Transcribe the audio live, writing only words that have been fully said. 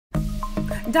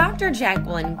Dr.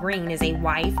 Jacqueline Green is a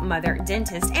wife, mother,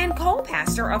 dentist, and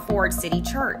co-pastor of Ford City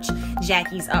Church.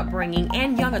 Jackie's upbringing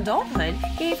and young adulthood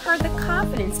gave her the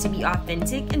confidence to be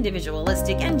authentic,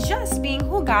 individualistic, and just being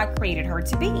who God created her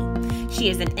to be. She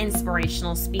is an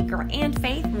inspirational speaker and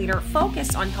faith leader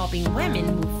focused on helping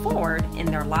women move forward in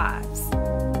their lives.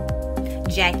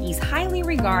 Jackie's highly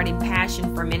regarded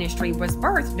passion for ministry was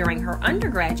birthed during her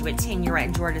undergraduate tenure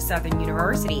at Georgia Southern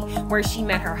University, where she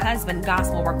met her husband,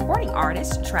 gospel recording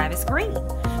artist Travis Green.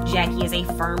 Jackie is a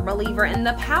firm believer in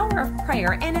the power of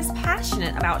prayer and is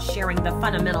passionate about sharing the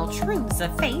fundamental truths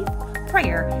of faith,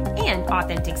 prayer, and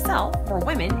authentic self for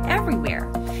women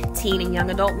everywhere. Teen and young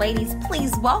adult ladies,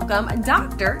 please welcome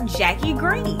Dr. Jackie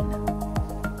Green.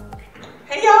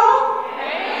 Hey, y'all.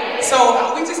 Hey.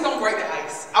 So we just gonna break the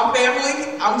ice. I'm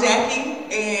family, I'm Jackie,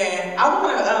 and I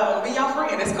wanna be your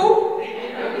friend. That's cool?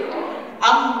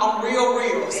 I'm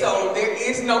real. So there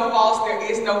is no false,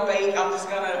 there is no fake. I'm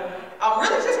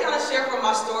really just gonna share from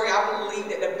my story. I believe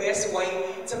that the best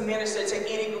way to minister to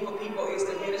any group of people is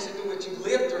to minister through what you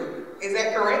lived through. Is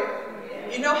that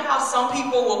correct? You know how some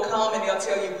people will come and they'll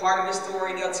tell you part of the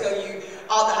story, they'll tell you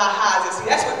all the highs. And see,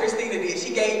 that's what Christina did.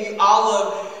 She gave you all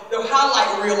of the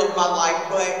highlight reel of my life,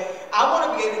 but I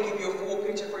want to be able to give you a full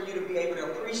picture for you to be able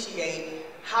to appreciate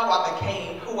how I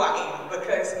became who I am,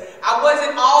 because I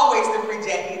wasn't always the free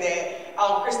Jackie that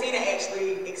Christina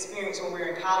actually experienced when we were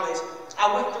in college.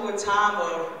 I went through a time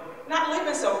of not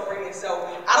living so free, and so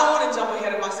I don't want to jump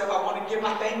ahead of myself. I want to give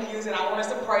my thank yous and I want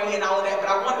us to pray and all of that, but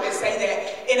I wanted to say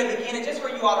that in the beginning just for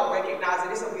you all to recognize that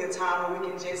this will be a time where we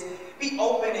can just be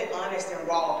open and honest and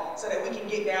raw so that we can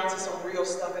get down to some real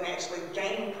stuff and actually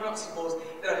gain principles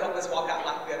that'll help us walk out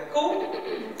life better. Cool?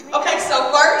 Okay,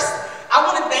 so first, I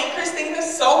want to thank Christina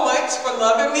so much for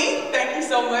loving me. Thank you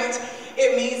so much.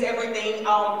 It means everything.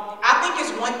 I think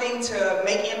it's one thing to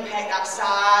make impact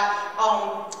outside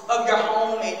of your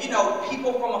home and,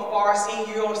 people from afar seeing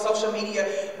you on social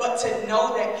media, but to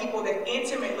know that people that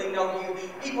intimately know you,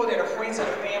 people that are friends of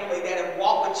the family, that have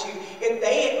walked with you, if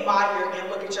they admire and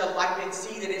look at your life and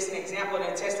see that it's an example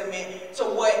and a testament to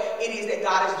what it is that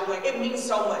God is doing, it means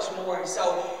so much more. And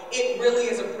so it really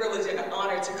is a privilege and an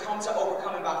honor to come to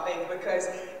Overcoming by Faith, because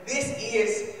this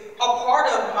is a part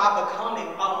of my becoming.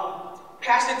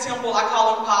 Pastor Temple, I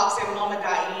call him Pops, and Mama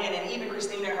Diane, and even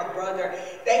Christina and her brother,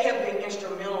 they have been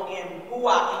instrumental in who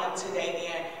I am today.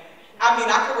 And I mean,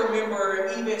 I can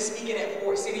remember even speaking at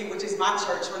Ford City, which is my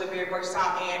church, for the very first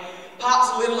time, and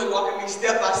Pops literally walking me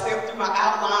step by step through my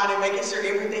outline and making sure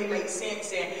everything makes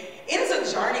sense. And it is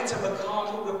a journey to become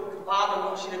who the Father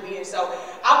wants you to be. And so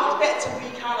I want that to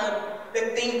be kind of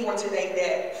the theme for today,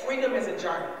 that freedom is a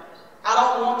journey. I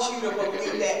don't want you to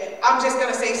believe that I'm just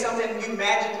going to say something and you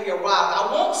magically arrive. I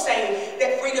won't say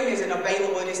that freedom isn't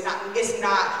available, it's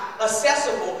not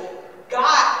accessible.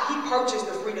 God, He purchased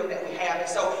the freedom that we have, and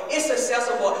so it's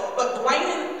accessible, but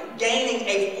gaining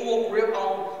a full grip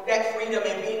on that freedom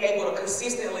and being able to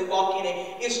consistently walk in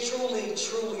it is truly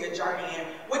a journey. And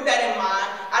with that in mind,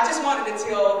 I just wanted to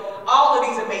tell all of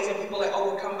these amazing people that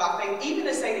Overcome by Faith, even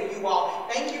to say to you all,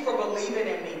 thank you for believing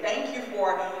in me. Thank you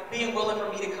for being willing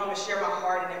for me to come and share my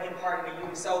heart and impart it to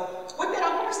you. So with that,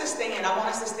 I want us to stand. I want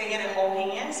us to stand and hold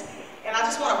hands. And I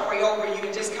just want to pray over you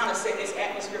and just kind of set this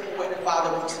atmosphere for what the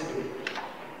Father wants to do.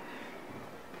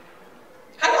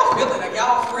 How y'all feeling? Are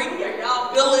y'all free? Are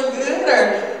y'all feeling good?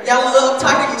 Or y'all a little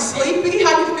tired? Are you sleepy?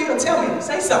 How you feel? Tell me.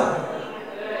 Say something.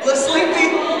 A little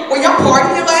sleepy? Were y'all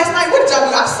partying last night? What did y'all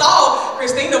do? I saw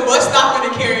Christina bus stopping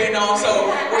and carrying on. So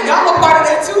were y'all a part of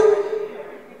that too?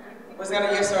 Was that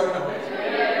a yes or a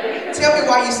no? Tell me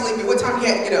why you sleepy. What time you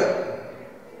had to get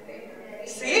up?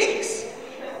 6.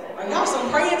 Are y'all some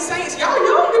praying saints? Y'all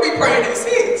young to be praying at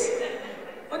 6.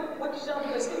 What did y'all do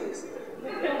at 6?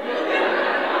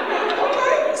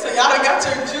 So y'all done got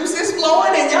your juices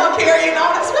flowing and y'all carrying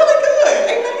on. That's really good.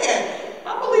 Amen.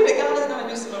 I believe that God is going to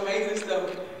do some amazing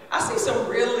stuff. I see some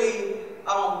really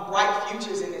bright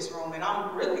futures in this room, and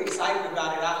I'm really excited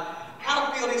about it. I kind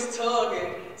of feel this tug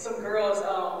and some girls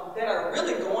that are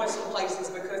really going some places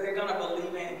because they're going to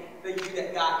believe in the you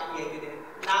that God created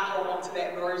and not hold on to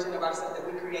that version of ourselves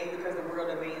that we create because the world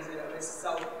demands it of us.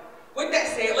 So with that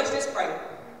said, let's just pray.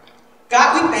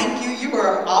 God, we thank you. You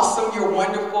are awesome. You're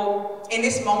wonderful. In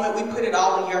this moment, we put it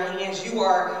all in your hands. You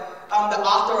are the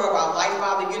author of our life,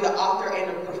 Father. You're the author and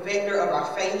the perfecter of our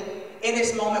faith. In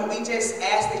this moment, we just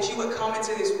ask that you would come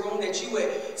into this room, that you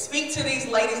would speak to these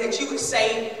ladies, that you would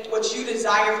say what you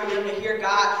desire for them to hear,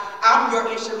 God. I'm your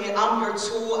instrument. I'm your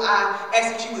tool. I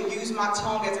ask that you would use my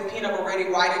tongue as a pen of a ready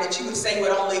writer, that you would say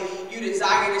what only you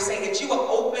desire to say, that you would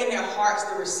open their hearts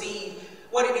to receive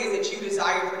what it is that you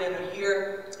desire for them to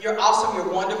hear. You're awesome.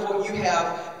 You're wonderful. You have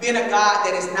have been a God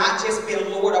that has not just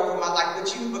been Lord over my life,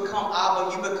 but you become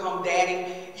Abba, you become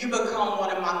Daddy, you become one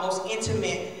of my most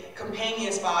intimate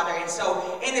companions, Father. And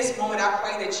so in this moment, I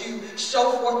pray that you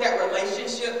show forth that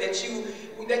relationship, that you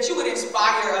would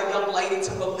inspire a young lady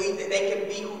to believe that they can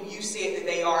be who you said that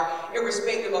they are,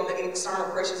 irrespective of the external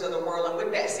pressures of the world. And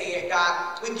with that said,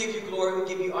 God, we give you glory, we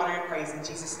give you honor and praise in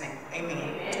Jesus' name.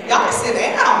 Amen. Y'all can sit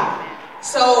down.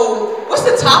 So, what's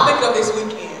the topic of this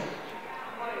weekend?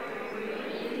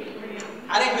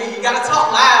 I didn't hear you. You gotta talk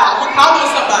loud. I'm gonna call on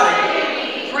somebody.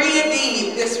 Free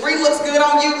indeed. This free looks good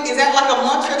on you. Is that like a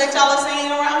mantra that y'all are saying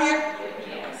around here?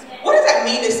 What does that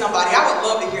mean to somebody? I would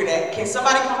love to hear that. Can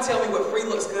somebody come tell me what free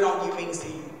looks good on you means to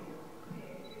you?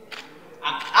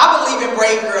 I believe in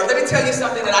brave girls. Let me tell you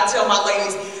something that I tell my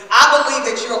ladies. I believe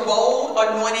that you're bold,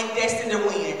 anointed, destined to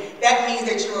win. That means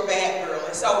that you're a bad girl.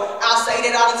 And so I'll say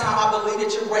that all the time. I believe that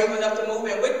you're brave enough to move.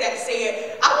 And with that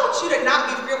said, I want you to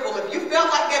not be fearful. If you felt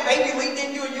like that baby leaped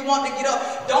in you and you want to get up,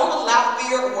 don't allow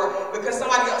fear or because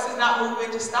somebody else is not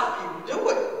moving to stop you. Do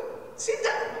it. See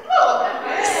that? Look,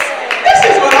 this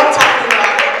is what I'm talking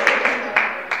about.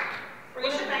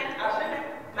 What's your name?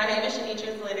 My name is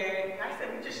Shanitra Slitter. Nice to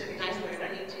meet you, Shanitra. Nice to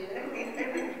meet you.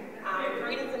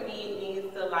 Freedom to me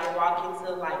means to like walk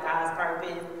into like God's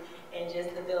purpose and just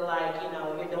to feel like, you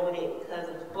know, you're doing it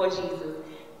for Jesus.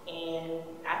 And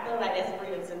I feel like that's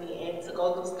freedom to me, and to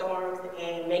go through storms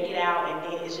and make it out, and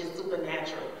then it's just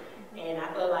supernatural. And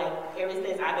I feel like ever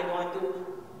since I've been going through,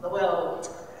 well,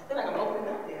 I feel like I'm opening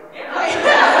up now.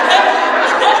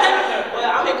 Well,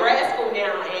 I'm in grad school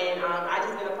now, and I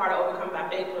just been a part of Overcome by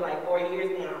Faith for like 4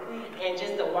 years now. And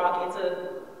just to walk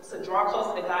into, to draw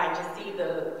closer to God and just see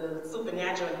the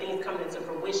supernatural and things coming into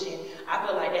fruition, I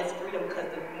feel like that's freedom, because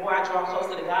the more I draw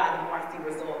closer to God, the more I see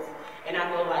results. And I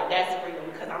feel like that's freedom,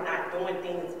 because I'm not doing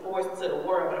things forced to the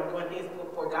world, but I'm doing things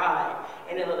for God.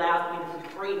 And it allows me to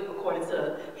be free according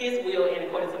to His will and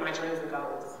according to my dreams and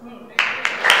goals.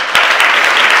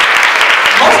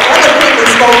 Most other people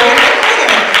spoken.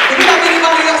 If you have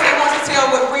anybody else that wants to tell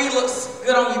what free looks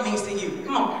good on you means to you,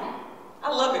 come on. I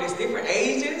love it. It's different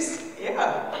ages.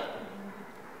 Yeah.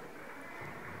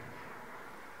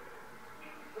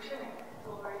 What's your name?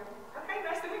 Lauren. Okay,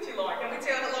 nice to meet you, Lauren. Can we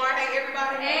tell Lauren, hey,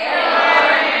 everybody? Hey,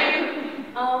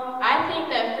 Lauren. I think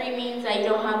that free means that you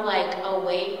don't have like a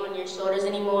weight on your shoulders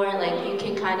anymore. Like you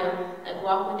can kind of like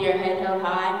walk with your head held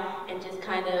high and just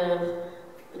kind of,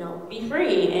 you know, be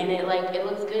free. And it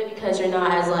looks good because you're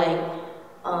not as like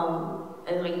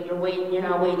you're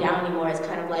not weighed down anymore. It's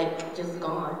kind of like just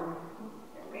gone.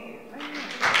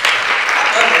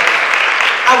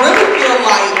 I really feel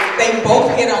like they both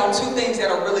hit on two things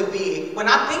that are really big. When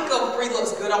I think of free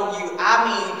looks good on you, I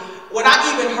mean, when I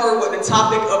even heard what the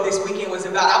topic of this weekend was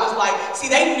about, I was like, see,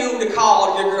 they knew to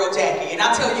call your girl Jackie, and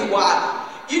I'll tell you why.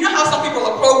 You know how some people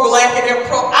are pro-black and they're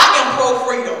I am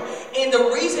pro-freedom. And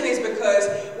the reason is because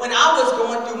when I was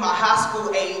going through my high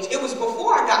school age, it was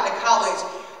before I got to college,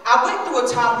 I went through a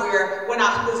time where when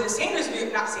I was in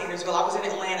I was in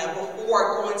Atlanta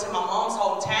before going to my mom's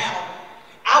hometown.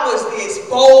 I was this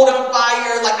bold on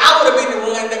fire, like I would have been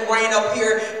the one that ran up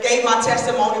here, gave my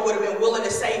testimony, would have been willing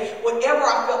to say whatever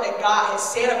I felt that God had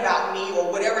said about me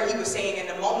or whatever He was saying in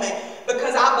the moment,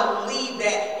 because I believed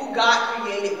that who God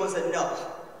created was enough.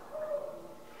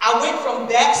 I went from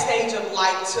that stage of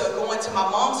life to going to my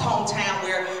mom's hometown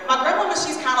where my grandmama,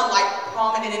 she's kind of like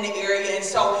prominent in the area. And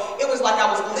so it was like I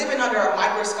was living under a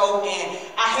microscope and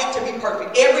I had to be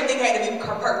perfect. Everything had to be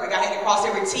perfect. I had to cross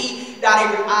every T, dot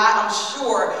every I. I'm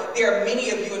sure there are many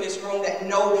of you in this room that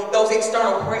know those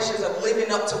external pressures of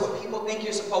living up to what people think you're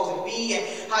supposed to be and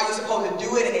how you're supposed to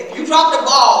do it. And if you drop the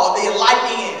ball, then life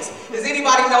ends. Does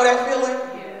anybody know that feeling?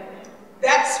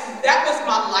 That was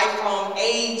my life from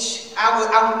age,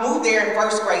 I moved there in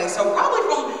first grade, so probably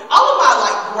from all of my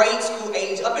like grade school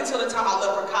age up until the time I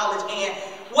left for college. And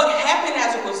what happened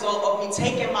as a result of me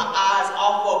taking my eyes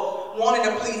off of wanting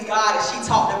to please God, as she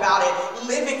talked about it,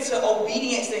 living to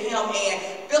obedience to Him and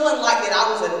feeling like that I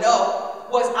was enough,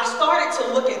 was I started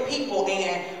to look at people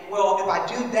and, well, if I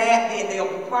do that, then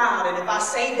they'll be proud. And if I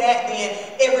say that, then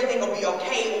everything will be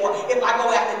okay. Or if I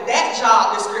go after that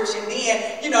job description,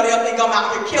 then, you know, they'll think I'm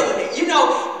out here killing it. You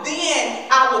know, then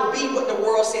I will be what the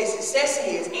world says success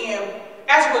is. And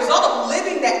as a result of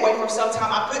living that way for some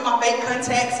time, I put my fake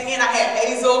contacts in. I had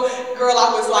Hazel. Girl,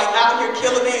 I was like out here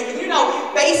killing it. You know,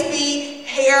 face bead,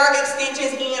 hair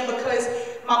extensions in because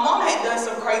my mom had done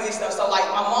some crazy stuff. So like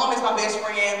my mom is my best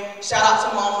friend. Shout out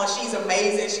to Mama. She's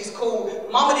amazing. She's cool.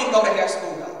 Mama didn't go to hair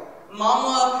school though.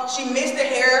 Mama, she missed the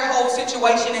hair whole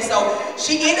situation. And so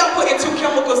she ended up putting 2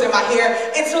 chemicals in my hair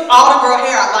and took all the girl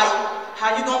hair out. Like,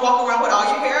 How you gonna walk around with all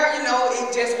your hair? You know,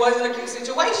 it just wasn't a cute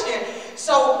situation.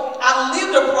 So I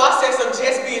lived a process of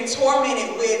just being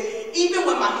tormented with, even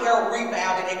when my hair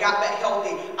rebounded and got back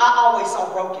healthy, I always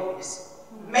saw brokenness.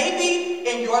 Maybe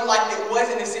in your life it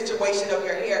wasn't a situation of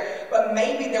your hair, but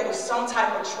maybe there was some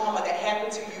type of trauma that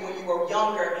happened to you when you were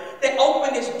younger that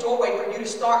opened this doorway for you to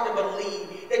start to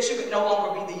believe that you could no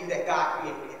longer be the you that God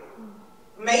created.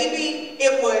 Maybe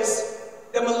it was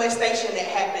the molestation that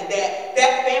happened,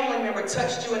 that family member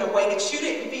touched you in a way that you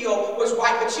didn't feel was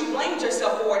right, but you blamed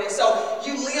yourself for it. And so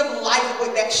you live life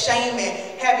with that shame and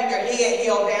having your head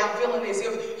held down, feeling as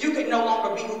if you could no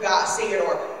longer be who God said.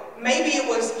 Or maybe it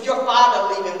was your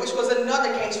father leaving, which was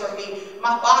another case for me.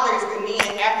 My father is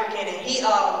Ghanaian African, and he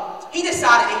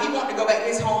decided that he wanted to go back to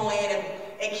his homeland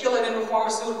and kill it in the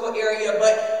pharmaceutical area,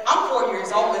 but I'm 4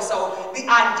 years old, and so the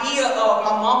idea of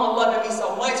my mama loving me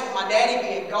so much, my daddy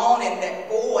being gone, and that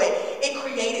boy, it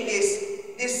created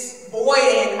this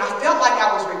void, and I felt like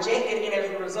I was rejected, and as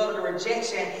a result of the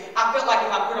rejection, I felt like if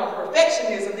I put on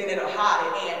perfectionism, then it'll hide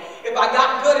it, and if I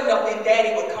got good enough, then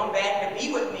daddy would come back and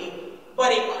be with me,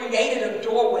 but it created a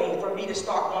doorway for me to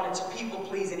start wanting to people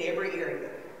please in every area.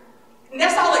 And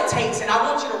that's all it takes, and I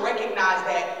want you to recognize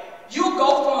that. You'll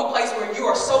go from a place where you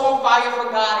are so on fire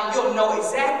for God and you'll know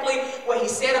exactly what He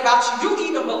said about you. You'll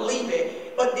even believe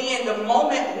it. But then the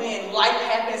moment when life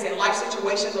happens and life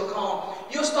situations will come,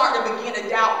 you'll start to begin to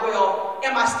doubt, well,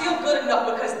 am I still good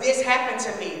enough because this happened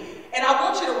to me? And I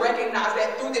want you to recognize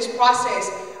that through this process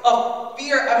of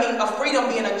freedom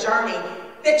being a journey,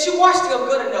 that you are still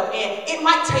good enough. And it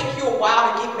might take you a while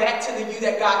to get back to the you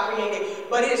that God created,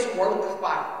 but it is worth the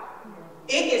fight.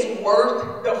 It is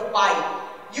worth the fight.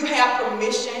 You have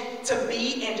permission to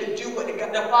be and to do what the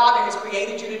Father has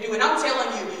created you to do. And I'm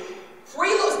telling you, free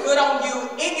looks good on you.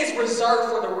 It is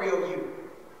reserved for the real you.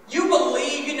 You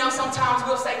believe, sometimes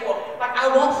we'll say, well, like,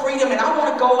 I want freedom and I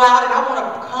want to go out and I want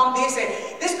to become this. And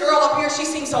this girl up here, she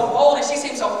seems so bold and she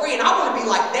seems so free and I want to be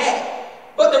like that.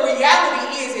 But the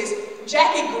reality is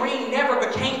Jackie Green never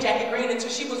became Jackie Green until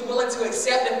she was willing to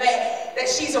accept the fact that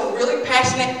she's a really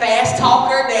passionate, fast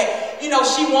talker, that,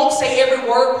 she won't say every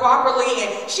word properly,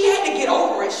 and she had to get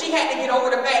over it. She had to get over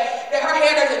the fact that her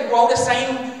hair doesn't grow at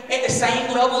the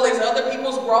same level as other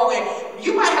people's grow, and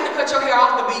you might have to cut your hair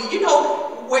off to be,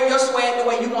 wear your swag the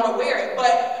way you want to wear it.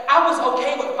 But I was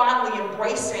okay with finally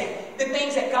embracing the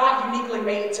things that God uniquely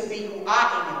made to be who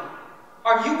I am.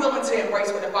 Are you willing to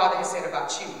embrace what the Father has said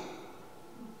about you?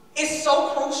 It's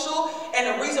so crucial,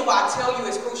 and the reason why I tell you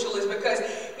it's crucial is because,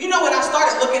 when I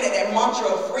started looking at that mantra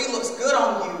of free looks good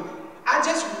on you, I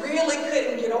just really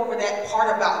couldn't get over that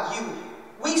part about you.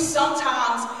 We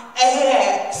sometimes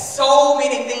add so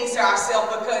many things to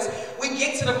ourselves because we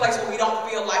get to the place where we don't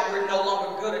feel like we're no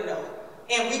longer good enough.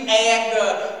 And we add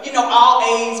the, all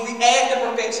A's, we add the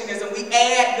perfectionism, we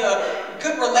add the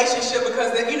good relationship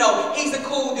because, he's a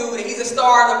cool dude and he's a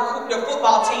star of the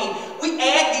football team. We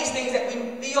add these things that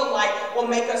we feel like will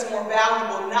make us more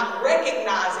valuable, not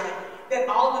recognizing that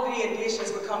all of the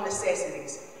additions become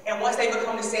necessities. And once they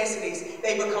become necessities,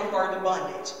 they become further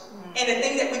bondage. And the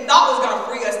thing that we thought was going to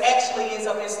free us actually ends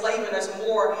up enslaving us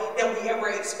more than we ever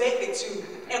expected to.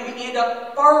 And we end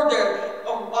up further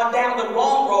down the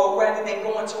wrong road rather than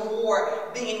going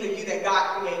toward being the you that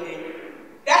God created.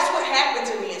 That's what happened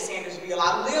to me in Sandersville.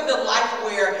 I lived a life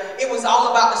where it was all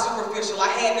about the superficial. I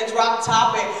had the drop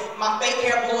top and my fake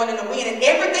hair blowing in the wind and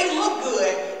everything looked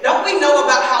good. Don't we know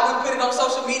about how we put it on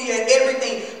social media and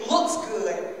everything looks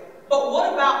good? But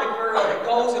what about the girl that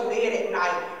goes to bed at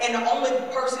night and the only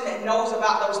person that knows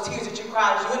about those tears that you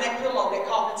cried is you and that pillow that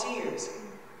caught the tears?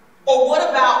 Or what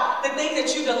about the thing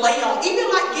that you delay on?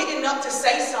 Even like getting up to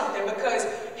say something because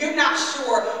you're not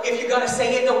sure if you're going to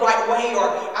say it the right way or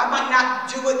I might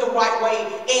not do it the right way.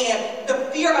 And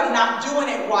the fear of not doing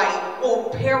it right will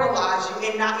paralyze you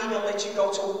and not even let you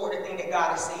go toward the thing that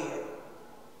God has said.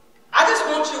 I just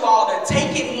want you all to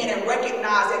take it in and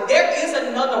recognize that there is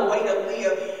another way to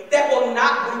live that will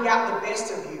not bring out the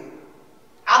best of you.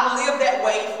 I've lived that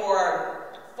way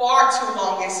for far too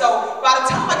long. And so by the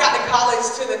time I got to college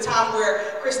to the time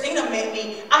where Christina met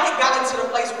me, I had gotten to the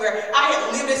place where I had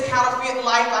lived this counterfeit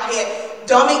life. I had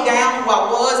dummied down who I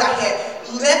was. I had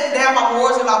let down my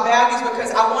morals and my values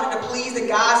because I wanted to please the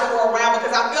guys that were around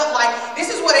because I felt like this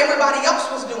is what everybody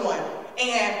else was doing.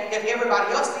 And if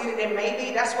everybody else did it, then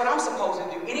maybe that's what I'm supposed to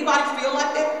do. Anybody feel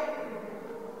like that?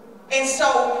 And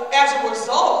so as a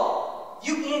result,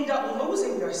 you end up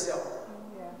losing yourself.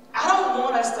 I don't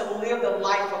want us to live the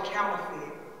life of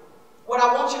counterfeit. What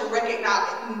I want you to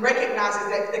recognize is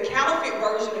that the counterfeit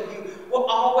version of you will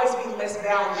always be less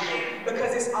valuable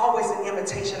because it's always an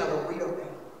imitation of a real thing.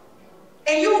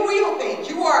 And you're a real thing.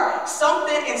 You are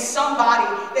something and somebody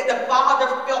that the Father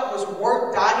felt was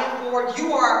worth dying for.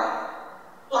 You are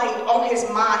like on his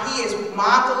mind. He is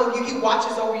mindful of you. He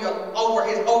watches over your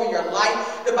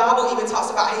life. The Bible even talks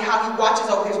about how he watches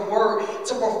over his word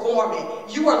to perform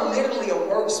it. You are literally a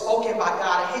word spoken by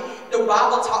God. The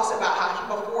Bible talks about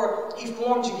how before he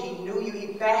formed you, he knew you,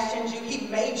 he fashioned you, he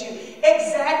made you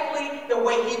exactly the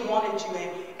way he wanted you.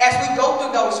 And as we go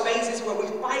through those phases where we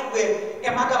fight with,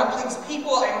 am I going to please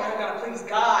people or am I going to please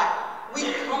God?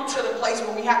 We come to the place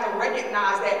where we have to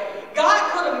recognize that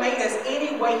God could have made us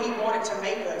any way he wanted to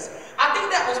make us. I think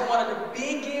that was one of the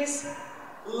biggest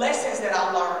lessons that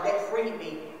I learned that freed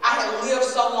me. I had lived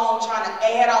so long trying to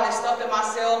add all this stuff to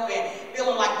myself and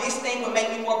feeling like this thing would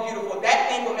make me more beautiful, that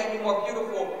thing would make me more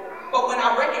beautiful. But when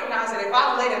I recognized that if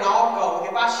I let it all go,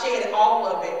 if I shed all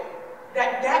of it,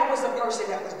 that was a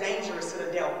person that was dangerous to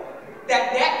the devil.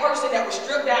 That person that was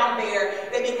stripped down there,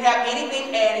 that didn't have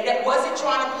anything added, that wasn't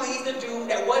trying to please the dude,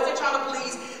 that wasn't trying to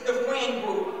please the friend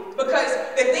group. Because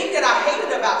the thing that I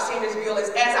hated about Sandersville is,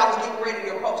 as I was getting ready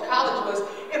to approach college, was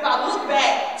if I look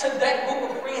back to that group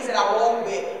of friends that I rolled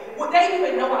with, would they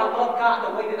even know I love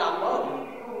God the way that I love him?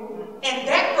 And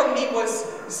that for me was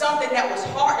something that was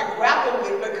hard to grapple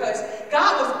with, because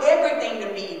God was everything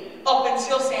to me up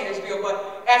until Sandersville.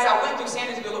 But as I went through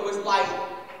Sandersville, it was like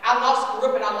I lost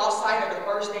grip and I lost sight of the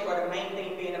first thing, or the main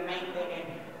thing being the main thing. And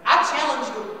I challenge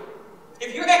you,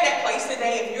 if you're at that place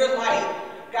today, if you're like,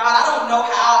 God, I don't know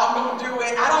how I'm going to do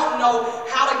it, I don't know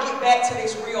how to get back to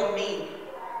this real me,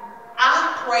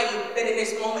 I pray that in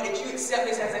this moment that you accept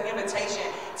this as an invitation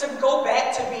to go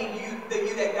back to being you, the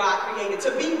you that God created,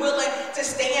 to be willing to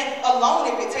stand alone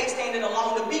if it takes standing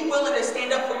alone, to be willing to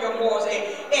stand up for your morals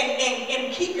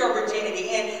and keep your virginity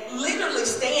and literally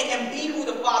stand and be who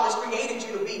the Father's created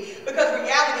you to be. Because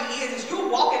reality is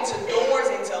you'll walk into doors,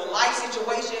 into life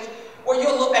situations where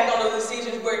you'll look back on those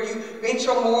decisions where you bent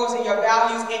your morals and your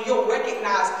values, and you'll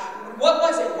recognize, what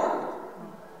was it worth?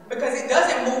 Because it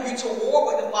doesn't move you to war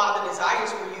what the Father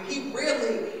desires for you. He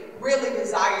really, really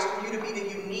desires for you to be the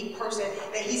unique person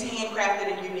that he's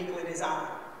handcrafted and uniquely designed.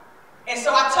 And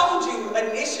so I told you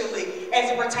initially,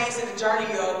 as it pertains to the journey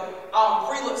of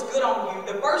free looks good on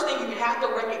you, the first thing you have to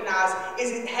recognize is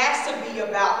it has to be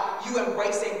about you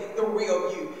embracing the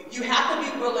real you. You have to be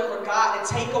willing for God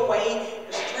to take away,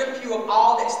 to strip you of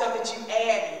all that stuff that you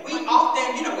add. We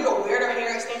often, we'll wear the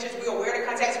hair extensions, we'll wear the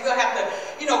contacts, we'll have to,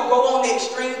 go on the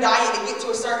extreme diet to get to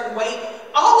a certain weight.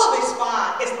 All of it's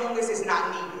fine as long as it's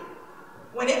not needed.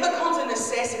 When it becomes a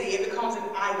necessity, it becomes an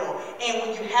idol. And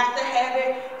when you have to have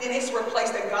it, then it's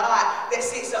replaced the God that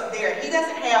sits up there. He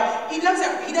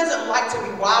doesn't like to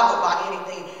be wowed by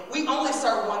anything. We only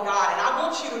serve one God. And I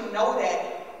want you to know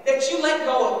that you let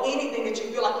go of anything that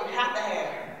you feel like you have to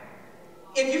have.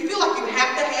 If you feel like you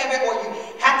have to have it, or you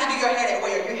have to do your hair that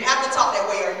way, or you have to talk that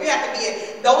way, or you have to be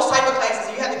in those type of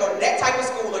classes, you have to go to that type of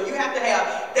school, or you have to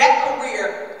have that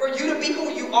career for you to be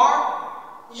who you are,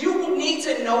 you need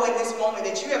to know in this moment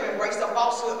that you have embraced a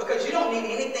falsehood, because you don't need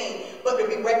anything but to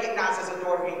be recognized as a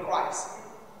daughter in Christ.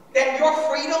 That your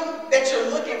freedom that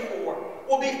you're looking for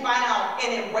will be found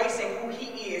in embracing who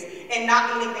he is and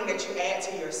not anything that you add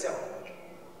to yourself.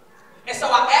 And so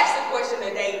I asked the question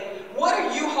today, what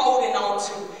are you holding on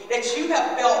to that you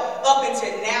have felt up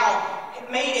until now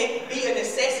made it be a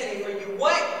necessity for you?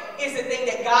 What is the thing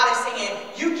that God is saying,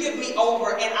 you give me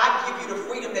over and I give you the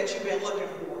freedom that you've been looking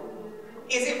for?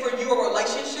 Is it for you a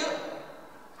relationship?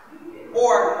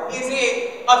 Or is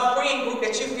it a friend group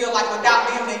that you feel like without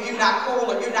them then you're not cool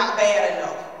or you're not bad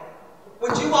enough?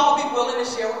 Would you all be willing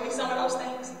to share with me some of those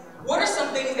things? What are some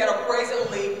things that are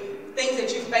presently things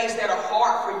that you face that are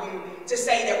hard for you to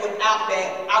say that without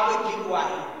that I wouldn't be who I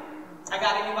am? I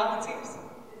got any volunteers?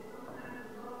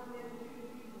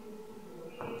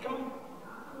 Come on.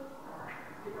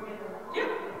 Yeah.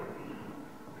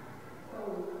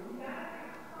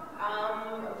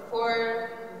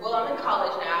 I'm in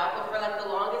college now, but for like the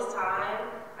longest time,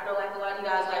 I know like a lot of you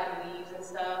guys like weaves and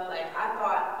stuff. Like I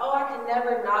thought, oh, I can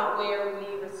never not wear a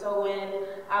weave or sew in.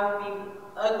 I would be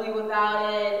ugly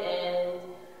without it, and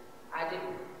I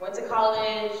went to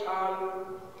college.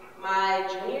 My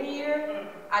junior year,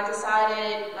 I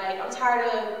decided like I'm tired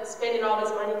of spending all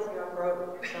this money because I'm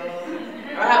broke, so I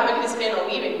don't have money to spend on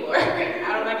weave anymore.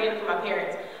 I'm not getting it from my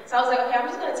parents, so I was like, okay, I'm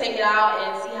just gonna take it out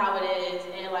and see how it is,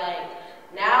 and like.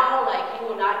 Now, like, you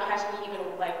will not catch me even,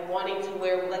 like, wanting to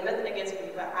wear, like, nothing against me,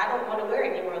 but I don't want to wear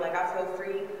it anymore. Like, I feel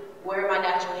free wearing my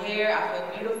natural hair. I feel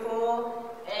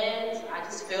beautiful, and I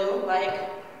just feel like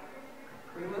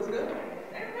free looks good.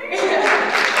 Is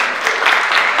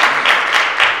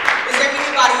there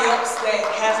anybody else that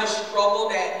has a struggle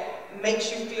that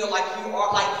makes you feel like you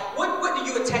are, like, what do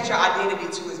you attach your identity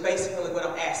to is basically what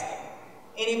I'm asking.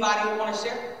 Anybody want to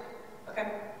share?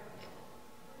 Okay.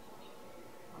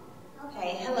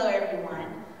 Okay, hello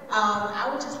everyone. I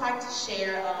would just like to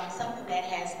share something that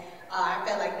has, I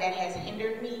felt like that has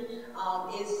hindered me,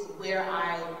 is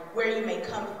where you may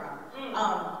come from.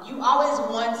 You always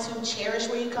want to cherish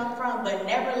where you come from, but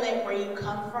never let where you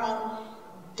come from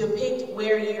depict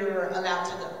where you're allowed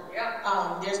to go.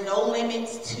 There's no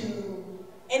limits to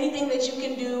anything that you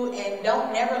can do, and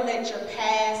don't never let your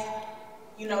past,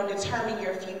 determine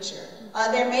your future.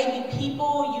 There may be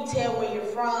people you tell where you're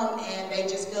from, and they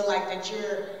just feel like that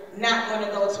you're not going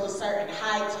to go to a certain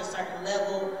height, to a certain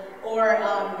level, or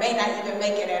may not even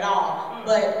make it at all.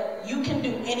 But you can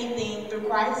do anything through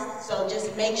Christ, so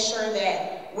just make sure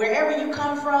that wherever you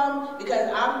come from,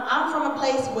 because I'm from a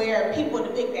place where people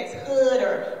depict as hood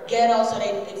or ghetto, so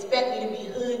they expect me to be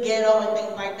hood, ghetto, and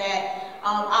things like that.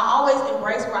 I always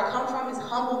embrace where I come from. It's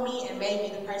humbled me and made me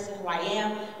the person who I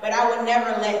am, but I would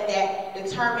never let that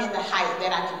determine the height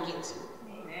that I can get to.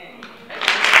 Amen.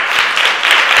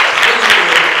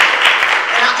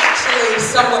 And I actually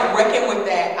somewhat reckon with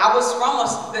that. I was from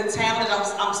the town that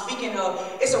I'm speaking of.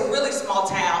 It's a really small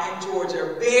town in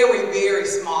Georgia, very, very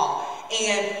small.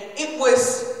 And it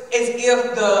was as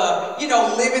if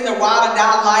living the wild and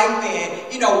die life and,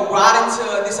 riding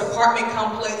to this apartment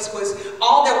complex was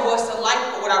all there was to life.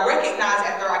 But what I recognized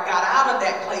after I got out of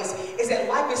that place is that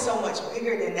life is so much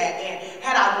bigger than that. And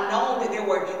had I known that there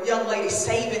were young ladies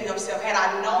saving themselves, had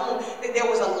I known that there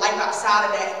was a life outside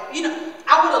of that,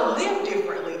 I would have lived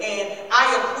differently. And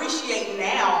I appreciate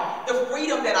now the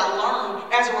freedom that I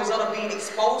learned as a result of being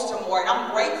exposed to more. And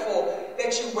I'm grateful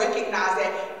that you recognize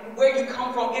that where you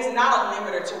come from is not a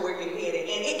limiter to where you're headed.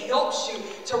 And it helps you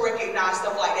to recognize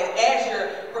stuff like that as you're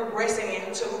progressing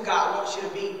into who God wants you to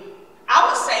be. I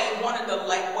would say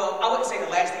I wouldn't say the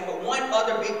last thing, but one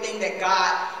other big thing that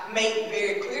God made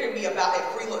very clear to me about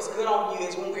that free looks good on you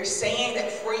is when we're saying that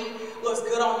free looks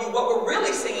good on you, what we're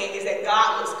really saying is that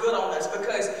God looks good on us,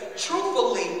 because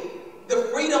truthfully, the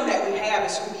freedom that we have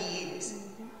is who He is.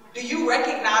 Do you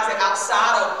recognize that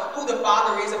outside of who the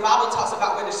Father is, the Bible talks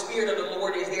about where the Spirit of the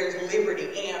Lord is, there is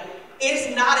liberty. And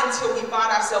it's not until we find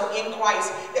ourselves in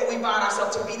Christ that we find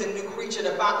ourselves to be the new creature,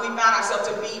 we find ourselves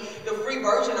to be the free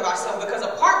version of ourselves. Because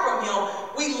apart from Him,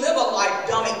 we live a life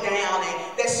dumbing down and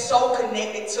that's so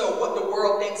connected to what the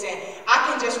world thinks. And I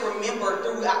can just remember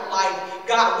throughout life,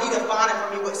 God redefining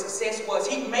for me what success was.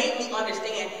 He made me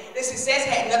understand that success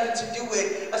had nothing to do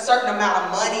with a certain amount of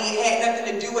money. It had nothing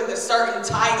to do with a certain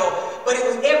title, but it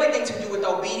was everything to do with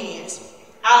obedience.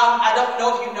 I don't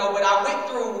know if you know, but I went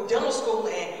through dental school,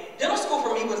 and dental school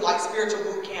for me was like spiritual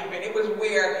boot camp, and it was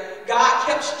where God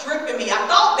kept stripping me. I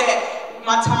thought that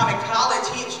my time in college,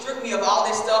 He had stripped me of all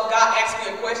this stuff. God asked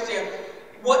me a question,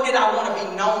 what did I want to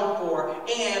be known for?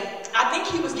 And I think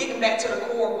He was getting back to the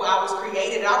core of why I was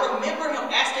created. I remember Him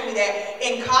asking me that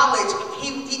in college.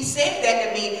 He said that to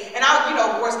me, and I,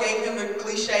 of course, gave Him the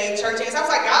cliche church answer. I was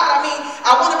like, God,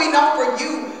 I want to be known for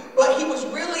You. But He was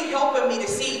really helping me to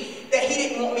see that He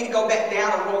didn't want me to go back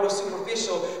down a road of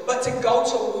superficial, but to go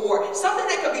to war, something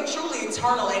that could be truly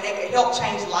eternal and that could help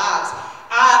change lives.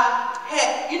 I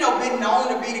had, been known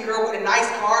to be the girl with a nice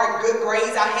car and good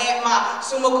grades. I had my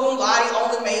summa cum laude,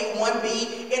 only made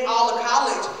 1B in all of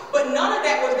college. But none of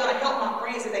that was going to help my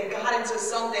friends if they got into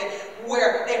something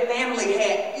where their family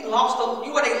had lost a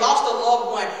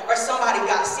loved one or somebody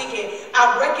got sick. And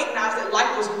I recognized that life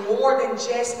was more than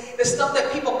just the stuff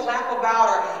that people clap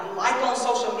about or like on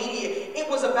social media. It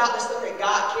was about the stuff that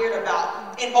God cared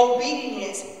about. And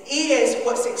obedience is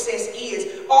what success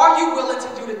is. Are you willing to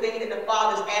do the thing that the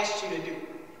Father's asked you to do?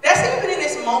 That's even in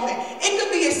this moment. It could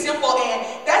be as simple, and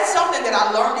that's something that I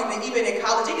learned even in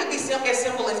college. It could be as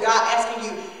simple as God asking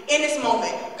you in this moment,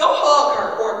 go hug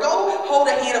her or go hold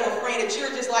the hand of a friend that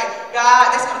you're just like, God,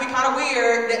 that's going to be kind of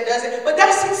weird. That doesn't, but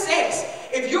that's success.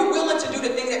 If you're willing to do the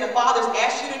thing that the Father's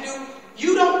asked you to do,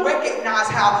 you don't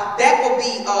recognize how that will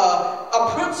be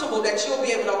a principle that you'll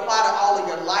be able to apply to all of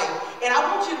your life. And I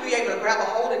want you to be able to grab a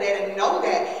hold of that and know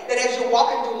that as you're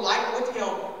walking through life with Him,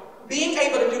 being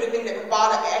able to do the thing that the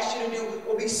Father asked you to do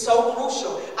will be so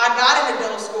crucial. I got into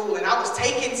dental school and I was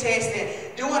taking tests and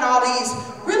doing all these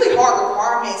really hard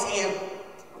requirements, and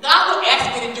God would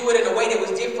ask me to do it in a way that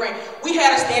was different. We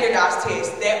had a standardized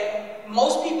test that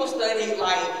Most people study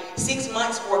like 6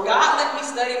 months, or God let me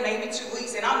study maybe 2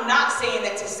 weeks. And I'm not saying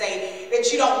that to say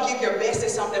that you don't give your best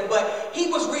at something, but he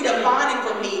was redefining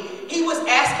for me. He was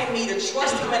asking me to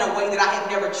trust him in a way that I had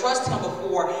never trusted him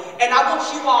before. And I want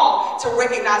you all to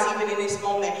recognize, even in this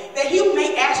moment, that he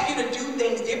may ask you to do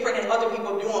things different than other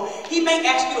people do them. He may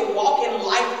ask you to walk in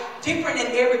life different than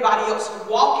everybody else is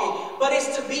walking, but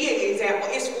it's to be an example.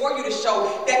 It's for you to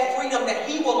show that freedom that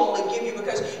he will only give you,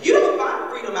 because you don't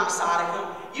find freedom outside of him.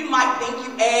 You might think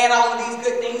you add all of these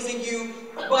good things in you,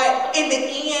 but in the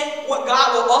end, what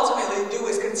God will ultimately do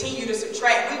is continue to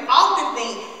subtract. We often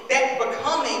think that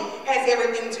becoming has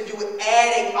everything to do with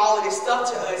adding all of this stuff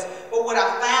to us, but what I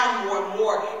found more and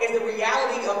more is the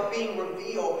reality of being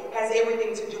revealed has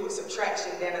everything to do with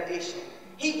subtraction than addition.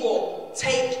 He will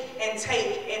take and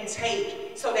take and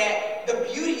take, so that the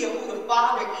beauty of who the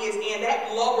Father is and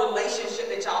that love relationship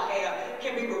that y'all have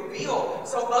can be revealed,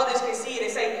 so others can see it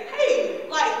and say, hey,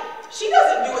 like, she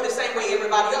doesn't do it the same way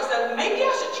everybody else does. Maybe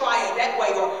I should try it that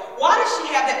way. Or why does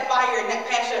she have that fire and that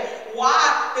passion? Why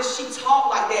does she talk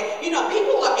like that? You know,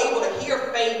 people are able to hear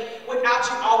faith without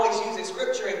you always using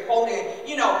scripture and quoting.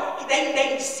 You know,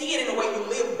 they see it in the way you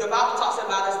live. The Bible talks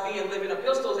about us being living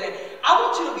epistles. And I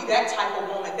want you to be that type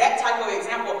of woman, that type of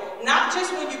example. Not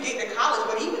just when you get to college,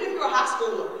 but even if you're a high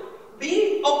schooler.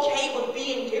 Be okay with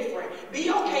being different. Be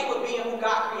okay with being who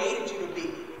God created you to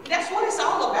be. That's what it's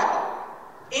all about.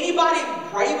 Anybody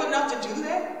brave enough to do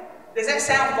that? Does that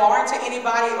sound foreign to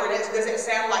anybody, or does that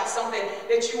sound like something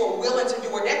that you are willing to do,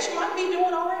 or that you might be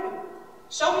doing already?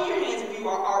 Show me your hands if you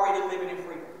are already living in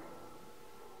freedom.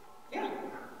 Yeah.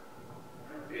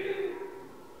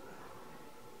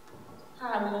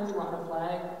 Hi, my name is Lana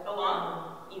Flag.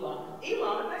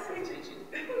 Elon, nice to meet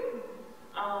you.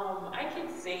 I can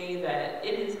say that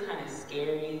it is kind of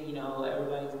scary, you know,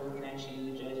 everybody's looking at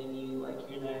you, judging you, like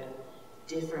you're that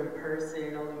different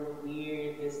person, oh, you're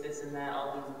weird, this and that,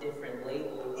 all these different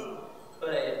labels.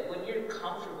 But when you're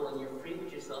comfortable and you're free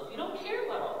with yourself, you don't care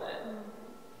about all that.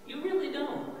 You really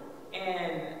don't.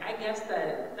 And I guess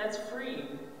that's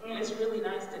freeing. And it's really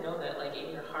nice to know that, like,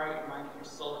 in your heart, your mind, your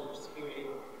soul, and your spirit.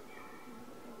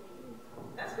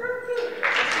 That's very good.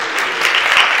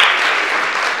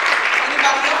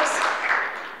 Anybody else?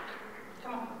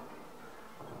 Come on.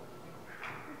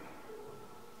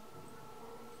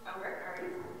 All right, how are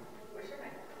you? What's your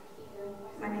name?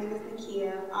 My name is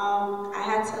Nakia. I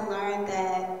had to learn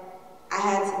that I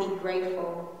had to be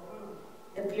grateful.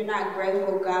 If you're not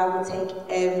grateful, God will take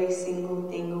every single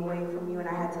thing away from you, and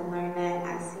I had to learn that.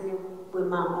 I seen it with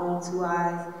my own 2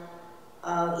 eyes,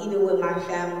 even with my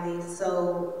family.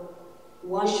 So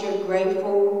once you're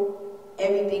grateful,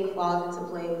 everything falls into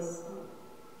place,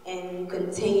 and you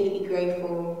continue to be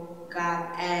grateful. God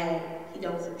adds, He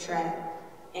don't subtract.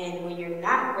 And when you're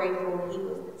not grateful,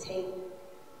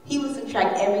 He will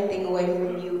subtract everything away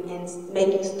from you and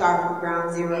make you start from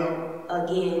ground zero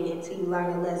again until you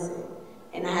learn your lesson.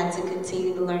 And I had to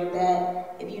continue to learn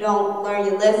that if you don't learn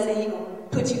your lesson, He's going to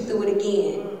put you through it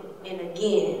again and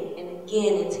again and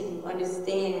again until you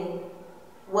understand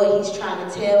what He's trying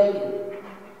to tell you.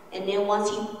 And then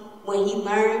when you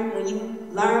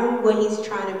learn what He's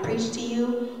trying to preach to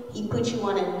you, He puts you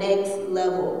on a next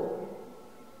level.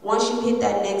 Once you hit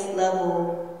that next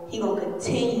level, He's going to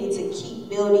continue to keep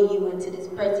building you into this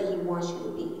person He wants you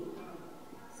to be.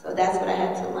 So that's what I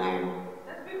had to learn.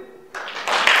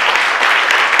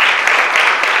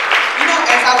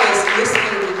 As I was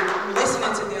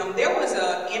listening to them, there was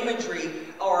an imagery,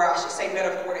 or I should say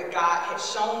metaphor, that God had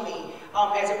shown me.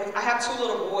 I have 2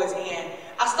 little boys, and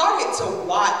I started to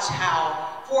watch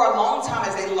how, for a long time,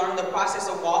 as they learned the process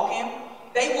of walking,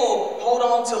 they will hold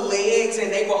on to legs,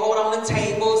 and they will hold on to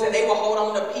tables, and they will hold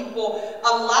on to people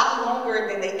a lot longer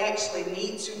than they actually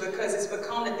need to, because it's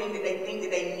become the thing that they think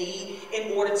that they need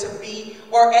in order to be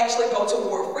or actually go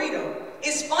toward freedom.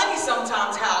 It's funny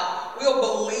sometimes how we'll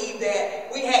believe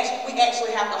that we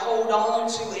actually have to hold on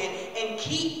to and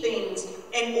keep things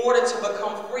in order to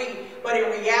become free. But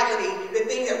in reality, the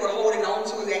thing that we're holding on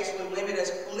to is actually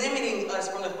limiting us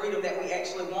from the freedom that we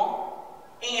actually want.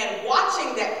 And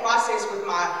watching that process with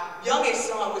my youngest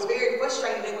son was very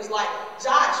frustrating. It was like,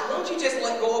 Josh, why don't you just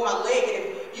let go of my leg?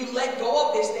 And if you let go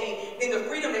of this thing, then the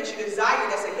freedom that you desire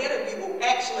that's ahead of you will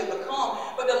actually become.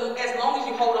 But as long as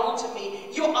you hold on to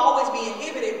me, you'll always be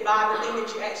inhibited by the thing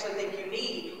that you actually think you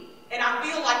need. And I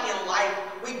feel like in life,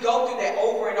 we go through that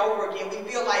over and over again. We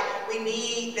feel like we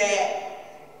need that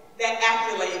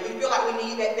accolade. We feel like we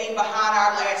need that thing behind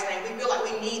our last name. We feel like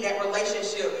we need that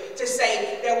relationship to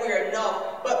say that we're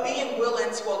enough. But being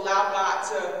willing to allow God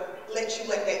to let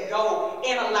that go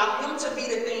and allow Him to be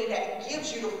the thing that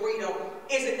gives you the freedom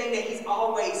is the thing that he's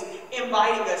always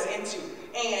inviting us into.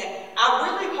 And I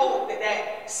really hope that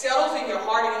that settles in your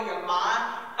heart and in your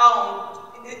mind.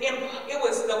 It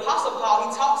was the Apostle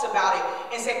Paul, he talks about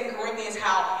it in 2 Corinthians,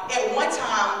 how at one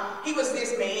time he was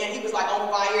this man, he was like on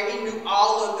fire, he knew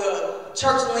all of the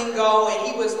church lingo, and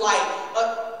he was like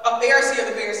a Pharisee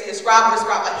of the Pharisee, a scribe of the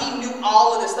scribe. Like, he knew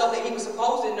all of the stuff that he was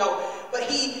supposed to know. But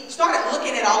he started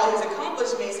looking at all of his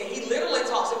accomplishments, and he literally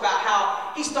talks about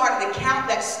how he started to count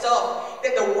that stuff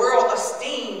that the world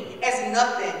esteemed as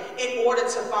nothing in order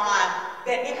to find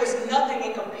that it was nothing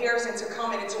in comparison to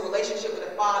coming into a relationship with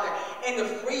the Father and the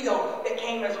freedom that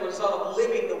came as a result of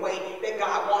living the way that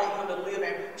God wanted him to live.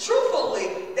 And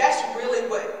truthfully, that's really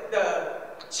what the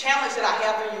challenge that I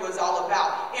have for you is all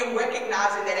about, in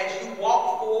recognizing that as you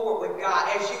walk forward with God,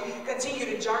 as you continue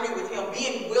to journey with him,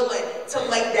 being willing to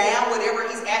lay down whatever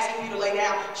he's asking you to lay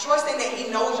down, trusting that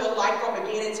he knows your life from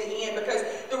beginning to end. Because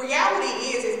the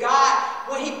reality is God,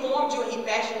 when he formed you and he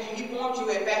fashioned you, he formed you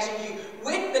and fashioned you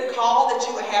with the call that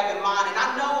you would have in mind. And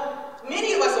I know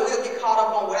many of us will get caught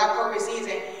up on what our purpose is.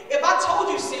 And if I told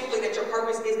you simply that your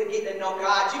purpose is to get to know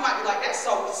God, you might be like, that's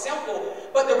so simple.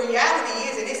 But the reality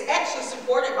is, and it's actually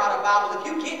supported by the Bible, if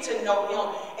you get to know him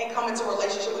and come into a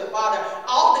relationship with the Father,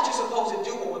 all that you're supposed to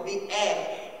do will be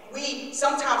added. We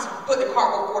sometimes put the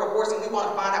cart before the horse and we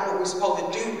want to find out what we're supposed to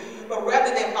do. But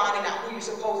rather than finding out who you're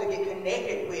supposed to get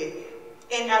connected with,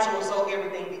 and as a result,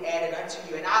 everything be added unto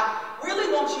you. And I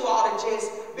really want you all to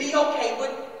just be okay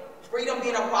with freedom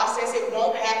being a process. It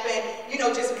won't happen,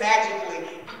 just magically.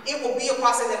 It will be a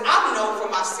process. And I know for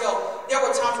myself, there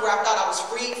were times where I thought I was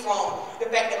free from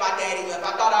the fact that my daddy left.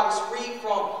 I thought I was free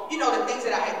from, the things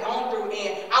that I had gone through.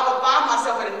 And I would find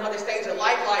myself at another stage of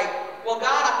life like, well,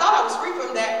 God, I thought I was free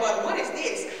from that, but what is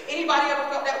this? Anybody ever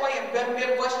felt that way and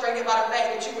been frustrated by the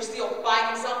fact that you were still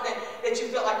fighting something that you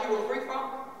felt like you were free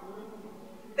from?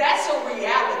 That's a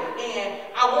reality, and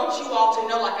I want you all to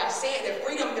know, like I said, that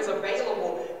freedom is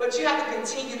available, but you have to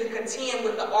continue to contend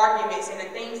with the arguments and the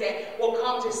things that will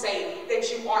come to say that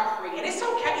you aren't free. And it's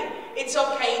okay. It's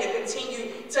okay to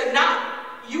continue to not.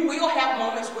 You will have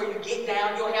moments where you get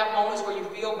down, you'll have moments where you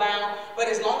feel bound, but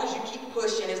as long as you keep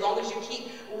pushing, as long as you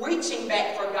keep reaching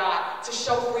back for God to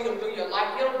show freedom through your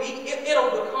life,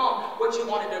 it'll become what you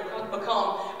wanted to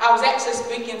become. I was actually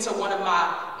speaking to one of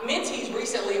my mentees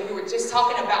recently, and we were just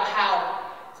talking about how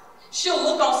she'll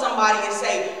look on somebody and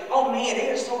say, oh man,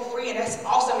 they are so free and that's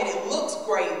awesome and it looks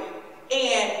great.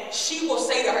 And she will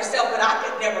say to herself, but I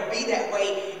could never be that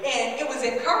way. And it was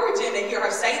encouraging to hear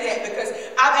her say that, because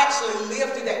I've actually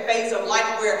lived through that phase of life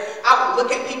where I would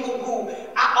look at people who,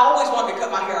 I always wanted to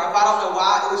cut my hair off. I don't know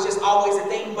why, it was just always a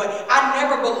thing, but I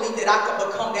never believed that I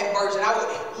could become that version. I would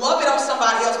love it on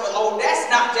somebody else, but oh, that's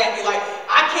not Jackie. Like,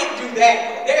 I can't do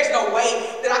that. There's no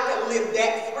way that I could live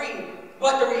that free.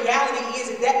 But the reality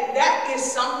is that is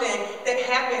something that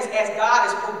happens as God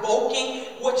is provoking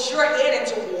what you're heading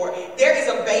toward. There is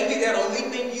a baby that'll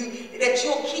leap in you, that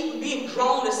you'll keep being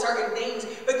drawn to certain things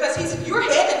because you're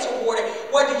heading toward it,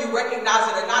 whether you recognize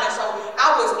it or not. And so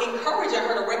I was encouraging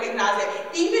her to recognize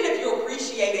that even if you're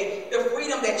appreciating the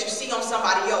freedom that you see on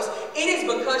somebody else, it is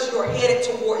because you're headed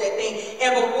toward that thing.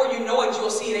 And before you know it, you'll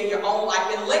see it in your own life.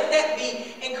 And let that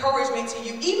be encouragement to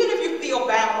you, even if you feel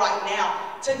bound right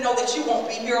now, to know that you won't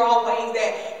be here always,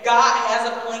 that God has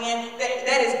a plan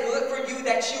that is good for you,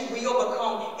 that you will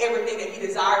become everything that he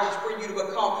desires for you to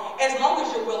become, as long as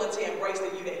you're willing to embrace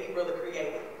the you that he really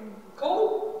created.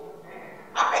 Cool?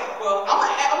 All right, well,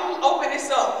 I'm gonna open this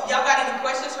up. Y'all got any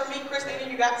questions for me? Christina,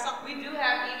 you got something? We do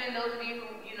have, even those of you who,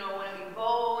 want to be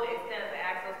bold and stand up and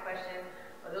ask those questions,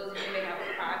 or those of you who may have a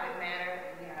private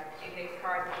matter, we have index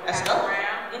cards that pass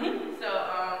around. Mm-hmm. So,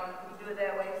 we do it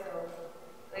that way, so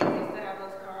ladies, you still have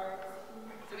those cards.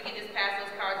 So we can just pass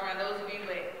those cards around, those of you,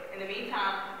 but in the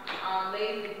meantime,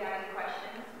 ladies, if you have any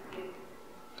questions,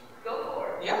 go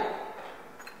for it. Yeah.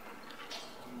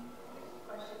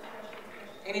 Questions.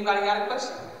 Anybody got a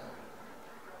question?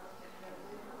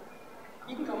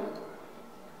 You can go.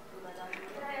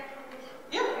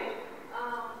 Yeah. Okay.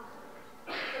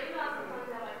 So you know sometimes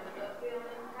have like a gut feeling.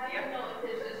 How do you know if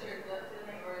it's just your gut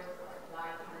feeling or it's like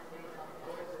God trying to say something,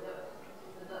 or it's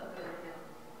the gut feeling?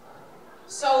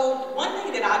 So one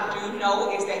thing that I do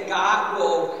know is that God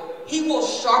will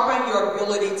sharpen your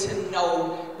ability to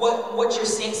know what you're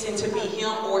sensing to be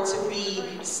him or to be,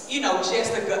 just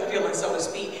a gut feeling, so to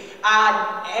speak.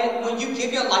 And when you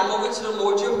give your life over to the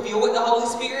Lord, you're filled with the Holy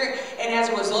Spirit, and as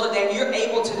a result of that, you're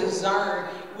able to discern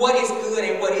what is good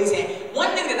and what isn't. One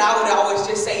thing that I would always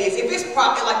just say is, if it's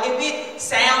proper, like if it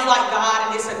sounds like God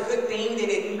and it's a good thing, that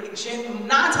it 9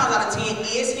 times out of 10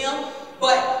 is him,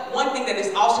 But one thing that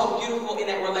is also beautiful in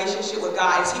that relationship with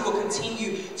God is he will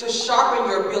continue to sharpen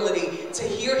your ability to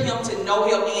hear him, to know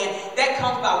him, and that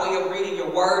comes by way of reading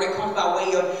your word. It comes by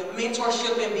way of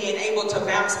mentorship and being able to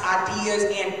bounce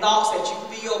ideas and thoughts that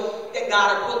you feel that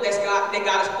God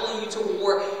is pulling you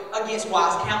toward against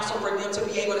wise counsel, for them to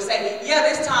be able to say, yeah,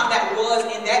 this time that was,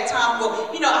 and that time,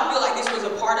 well, you know, I feel like this was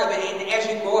a part of it. And as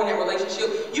you grow in that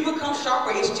relationship, you become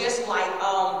sharper. It's just like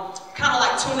kind of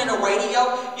like tuning a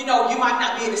radio. You know, you might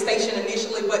not be at the station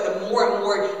initially, but the more and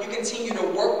more you continue to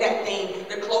work that thing,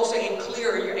 the closer and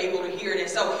clearer you're able to hear it. And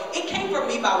so it came from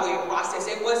me by way of process.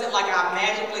 It wasn't like I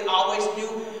magically always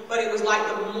knew, but it was like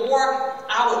the more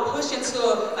I would push into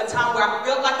a time where I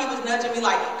felt like he was nudging me,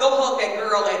 like, go hug that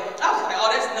girl, and I was like, oh,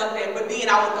 that's nothing, but then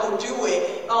I would go do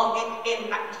it,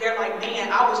 and they're like, man,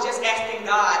 I was just asking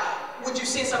God, would you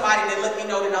send somebody to let me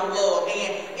know that I'm loved?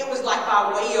 And it was like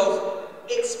by way of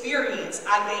experience,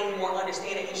 I gained more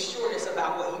understanding and sureness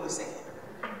about what he was saying.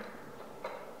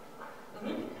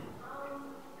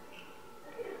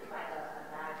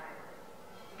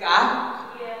 God?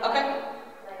 Okay.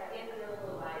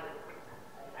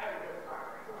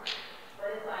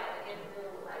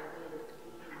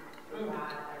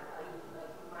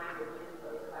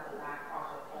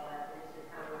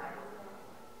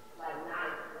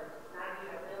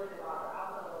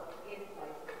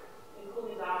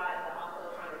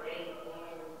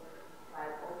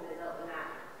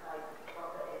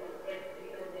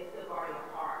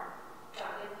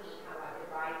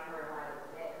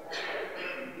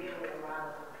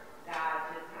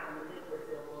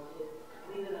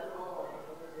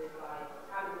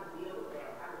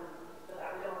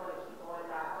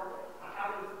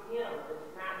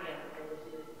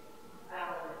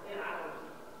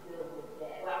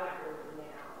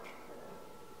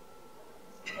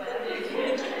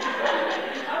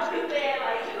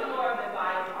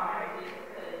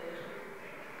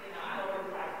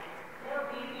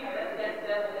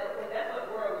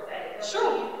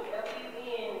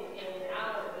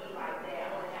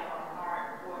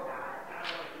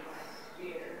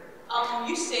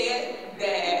 You said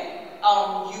that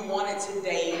you wanted to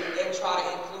date and try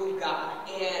to include God,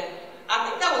 and I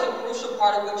think that was a crucial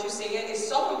part of what you said. It's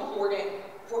so important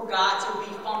for God to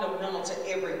be fundamental to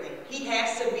everything. He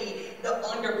has to be the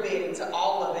underbelly to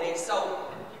all of it. And so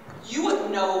you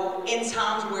would know in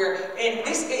times where, and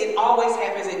this, it always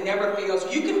happens, it never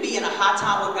fails. You can be in a high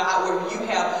time with God where you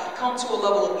have come to a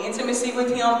level of intimacy with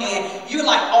him and you're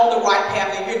like on the right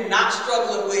path and you're not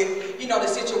struggling with, you know, the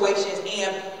situations,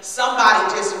 and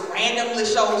somebody just randomly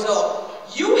shows up.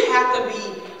 You have to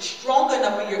be strong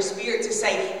enough in your spirit to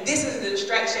say, this is a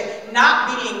distraction,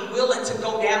 not being willing to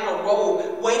go down the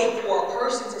road waiting for a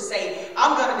person to say,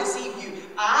 I'm going to deceive you.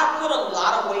 I put a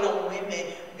lot of weight on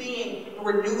women being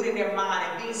renewed in their mind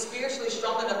and being spiritually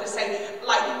strong enough to say,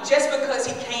 like, just because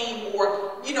he came,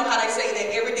 or you know how they say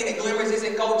that everything that glimmers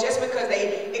isn't gold, just because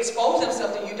they expose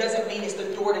themselves to you doesn't mean it's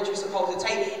the door that you're supposed to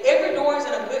take. Every door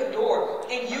isn't a good door,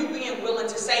 and you being willing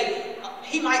to say,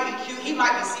 he might be cute, he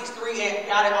might be 6'3" and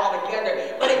got it all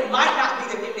together, but it might not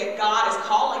be the thing that God is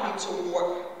calling you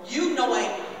toward. You knowing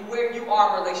where you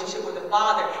are in relationship with the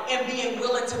Father and being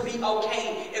willing to be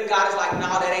okay if God is like, no,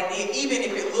 that ain't it, even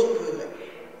if it look good.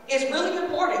 It's really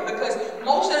important, because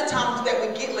most of the times that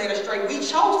we get led astray, we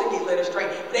chose to get led astray.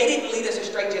 They didn't lead us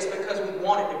astray just because we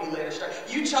wanted to be led astray.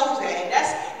 You chose that, and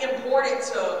that's important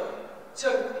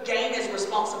to gain this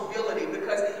responsibility,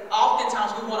 because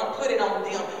oftentimes we want to put it on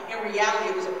them. In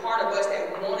reality, it was a part of us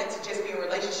that wanted to just be in a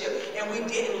relationship, and we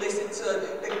didn't listen to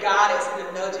the guidance and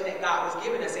the nudging that God was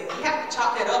giving us. And you have to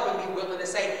chop that up and be willing to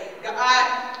say, God,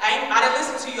 I didn't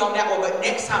listen to you on that one, but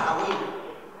next time I will.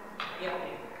 Yeah.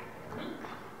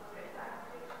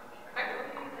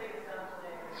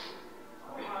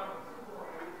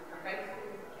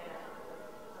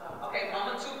 Okay,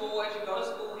 mama, 2 boys, you go to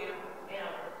school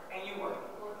and you work.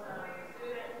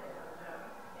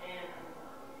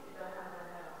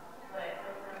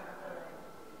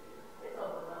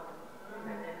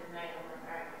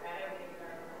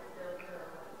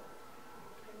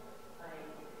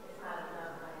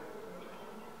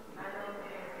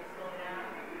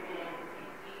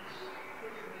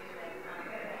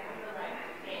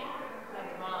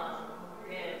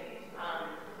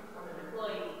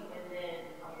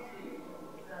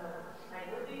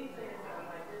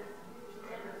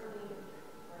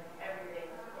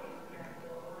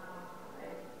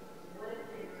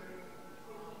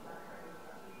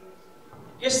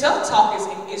 Your self-talk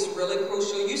is really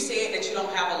crucial. You said that you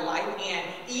don't have a life, and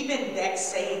even that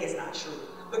saying is not true.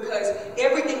 Because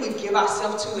everything we give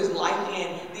ourselves to is life,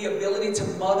 and the ability to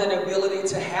mother, the ability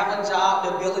to have a job,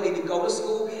 the ability to go to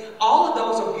school, All of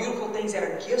those are beautiful things that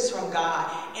are gifts from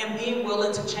God. And being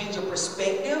willing to change your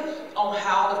perspective on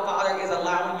how the Father is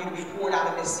allowing you to be poured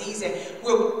out in this season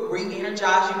will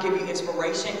re-energize you, give you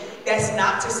inspiration. That's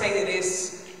not to say that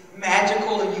it's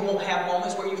magical and you won't have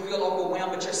moments where you feel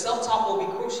overwhelmed, but your self-talk will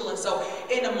be crucial. And so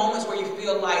in the moments where you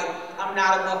feel like I'm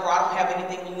not enough or I don't have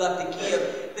anything left to give,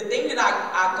 the thing that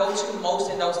I go to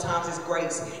most in those times is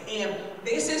grace. And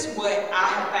this is what I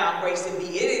have found grace to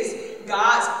be. It is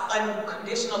God's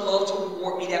unconditional love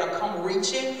toward me that'll come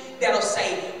reaching, that'll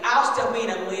say, I'll step in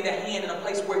and lend a hand in a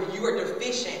place where you are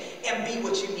deficient and be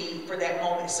what you need for that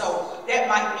moment. So that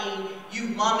might mean you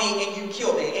mommy and you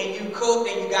killed it and you cooked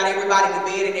and you got everybody to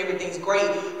bed and everything's great,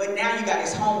 but now you got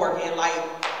this homework and like,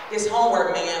 this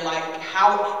homework, man, like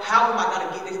how am I going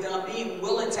to get this done? Being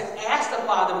willing to ask the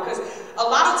Father, because a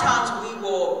lot of times we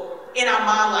will, in our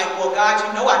mind, like, well, God,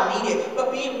 you know I need it,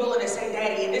 but being willing to say,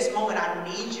 Daddy, in this moment I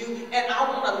need you, and I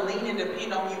want to lean and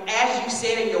depend on you. As you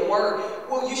said in your word,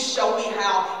 will you show me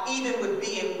how, even with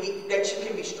being weak, that you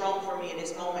can be strong for me in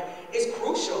this moment? It's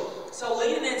crucial. So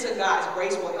leaning into God's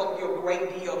grace will help you a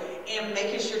great deal, and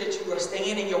making sure that you are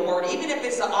staying in your word, even if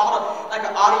it's an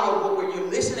audio book where you're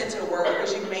listening to the word,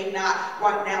 because you may not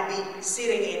right now be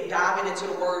sitting and diving into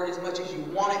the word as much as you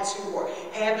wanted to, or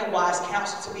having wise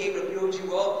counsel to be able to build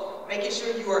you up. Making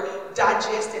sure you are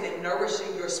digesting and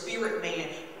nourishing your spirit man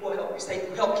will help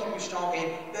you help keep you strong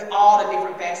in all the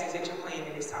different facets that you're playing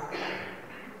in this time.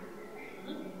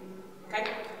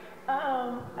 Okay.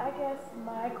 I guess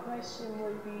my question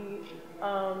would be,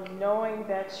 knowing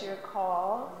that you're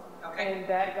called, okay, and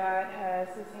that God has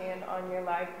his hand on your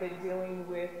life, but dealing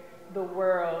with the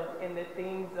world and the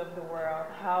things of the world,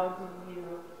 how do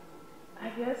you, I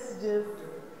guess, just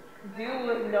deal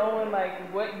with knowing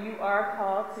like what you are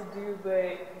called to do,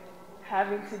 but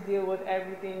having to deal with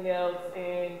everything else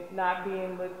and not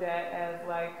being looked at as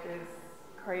like this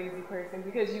crazy person,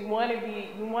 because you want to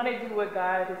do what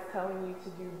God is telling you to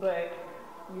do, but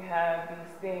you have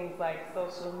these things like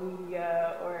social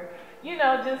media or, you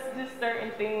know, just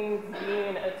certain things.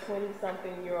 Being a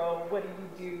 20-something-year-old, what do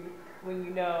you do when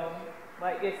you know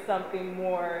like it's something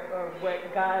more, or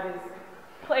what God is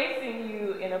placing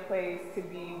you in a place to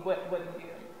be? What do you do?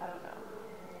 I don't know.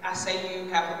 I say you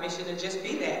have permission to just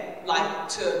be that, like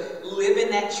to live in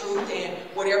that truth, and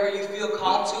whatever you feel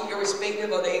called to,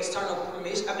 irrespective of the external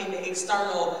permission, the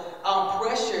external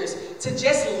pressures, to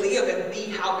just live and be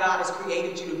how God has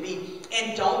created you to be,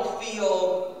 and don't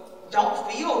feel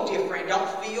different,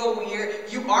 don't feel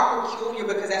weird. You are peculiar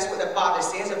because that's what the Father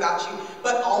says about you,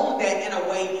 but own that in a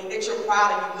way that you're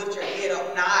proud and you lift your head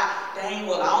up, not, dang,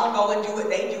 well, I don't go and do what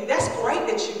they do. That's great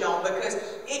that you don't, because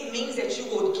it means that you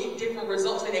will get different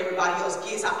results than everybody else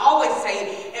gets. I always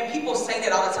say, and people say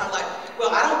that all the time, like, well,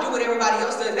 I don't do what everybody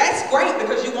else does. That's great,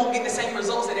 because you won't get the same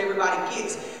results that everybody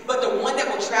gets, but the one that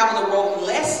will travel the road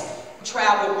less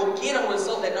travel will get a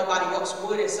result that nobody else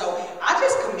would. And so I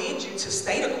just commend you to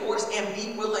stay the course and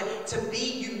be willing to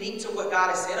be unique to what God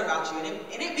has said about you,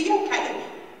 and it be okay.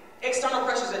 External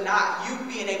pressures are not. You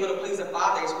being able to please the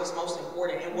Father is what's most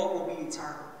important, and what will be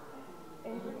eternal.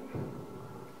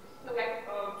 Okay.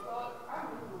 So I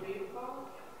do believe so,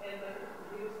 and the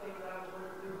biggest thing that I went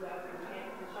through that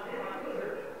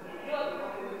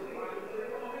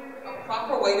a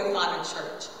proper way to find a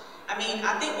church.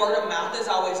 I think word of mouth is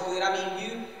always good.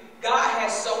 God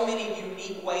has so many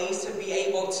unique ways to be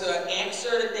able to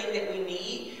answer the thing that we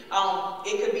need.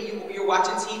 It could be you're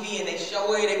watching TV and they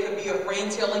show it. It could be a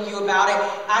friend telling you about it.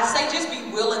 I say just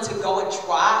be willing to go and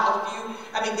try a few.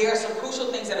 There are some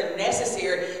crucial things that are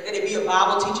necessary, that it be a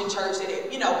Bible teaching church, that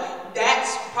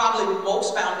that's probably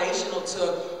most foundational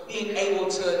to being able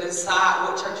to decide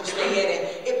what church you stay at,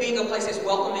 and it being a place that's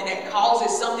welcoming, that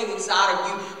causes something inside of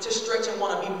you to stretch and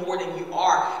want to be more than you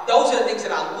are. Those are the things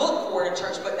that I look for in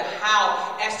church, but the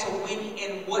how as to when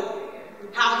and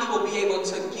how he will be able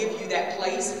to give you that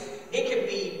place, it could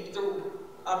be through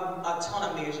a ton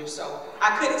of measures. So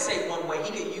I couldn't say one way.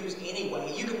 He could use any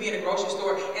way. You could be in a grocery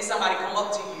store and somebody come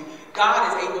up to you.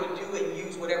 God is able to do and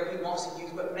use whatever he wants to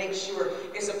use, but make sure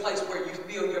it's a place where you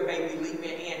feel your baby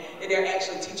leaping in, that they're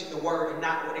actually teaching the word and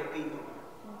not what they feel.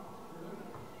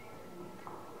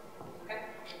 Okay.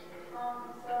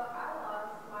 So I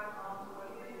lost my mom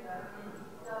 4 years ago.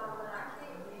 So when I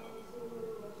came into,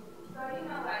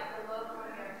 like the love from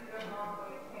your mom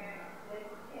or your parents, they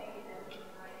can't get that from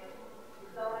like it.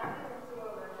 So when I came into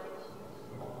a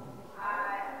relationship,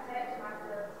 I attached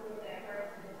myself to that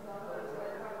person. So it was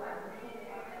like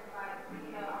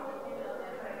I'm dependent on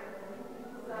that person.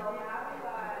 So how do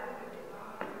I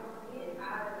get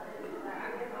out of this? Like, I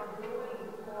guess I'm doing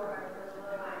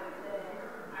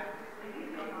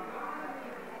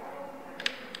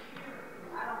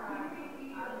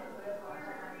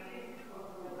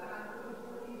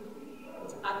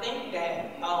think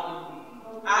that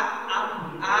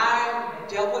I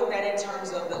dealt with that in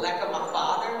terms of the lack of my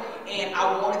father, and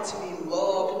I wanted to be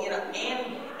loved and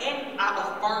I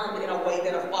affirmed in a way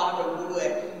that a father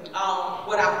would.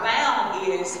 What I found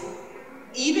is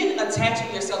even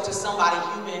attaching yourself to somebody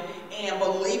human and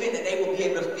believing that they will be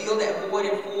able to fill that void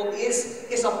in full is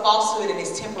a falsehood and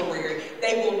it's temporary.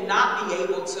 They will not be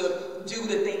able to do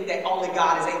the thing that only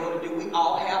God is able to do. We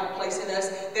all have a place in us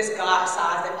that's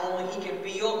God-sized that only He can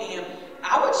fill. And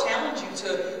I would challenge you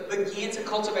to begin to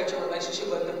cultivate your relationship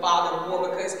with the Father more,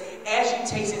 because as you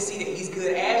taste and see that He's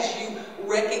good, as you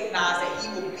recognize that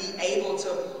He will be able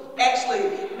to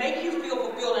actually make you feel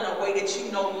fulfilled in a way that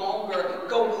you no longer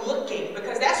go looking,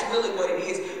 because that's really what it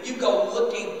is. You go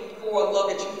looking for a love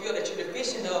that you feel that you're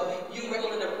deficient of. You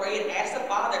regularly pray and ask the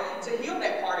Father to heal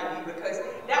that part of you, because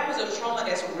that was a trauma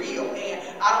that's real, and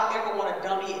I don't ever want to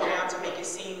dummy it down to make it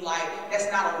seem like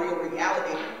that's not a real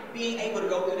reality. Being able to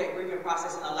go through that grieving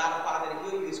process and allow the Father to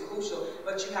heal you is crucial,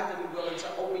 but you have to be willing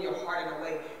to open your heart in a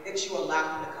way that you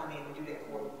allow Him to come in and do that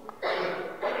for you.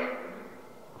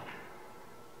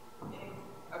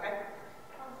 Okay?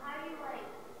 How do you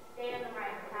stay on the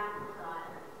right path with God?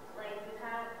 You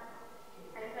have,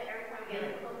 I just every time we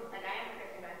get close, I am a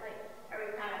Christian, but I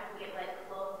every time I can get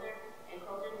closer and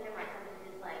closer to Him, something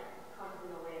just comes in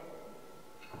the way of it.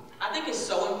 I think it's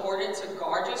so important to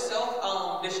guard yourself.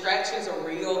 Distractions are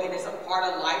real and it's a part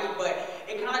of life, but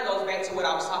it kind of goes back to what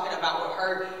I was talking about with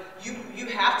her. You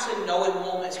have to know in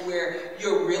moments where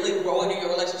you're really growing in your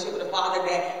relationship with the Father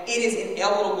that it is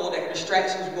inevitable that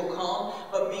distractions will come,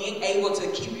 but being able to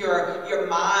keep your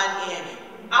mind in.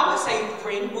 I would say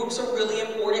friend groups are really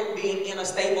important, being in a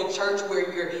stable church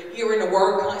where you're hearing the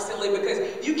word constantly,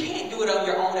 because you can't do it on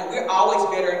your own, and we're always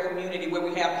better in community where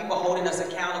we have people holding us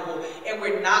accountable, and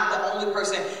we're not the only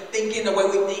person thinking the way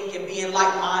we think and being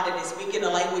like-minded and speaking the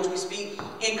language we speak.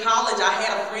 In college, I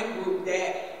had a friend group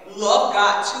that loved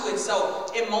God too, and so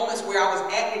in moments where I was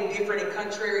acting different and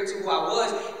contrary to who I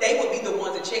was, they would be the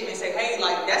ones to check me and say, hey,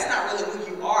 that's not really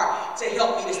who you are, to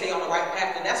help me to stay on the right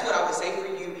path. And that's what I would say for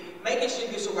you. Making sure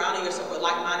you're surrounding yourself with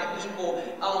like-minded people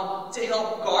to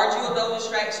help guard you of those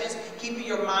distractions, keeping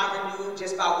your mind renewed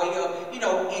just by way of,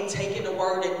 in taking the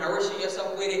word and nourishing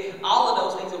yourself with it. All of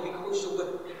those things will be crucial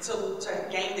to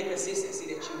gain the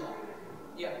consistency that you want.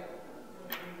 Yeah.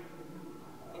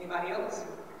 Anybody else?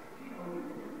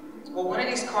 Well, one of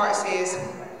these cards says,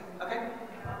 okay.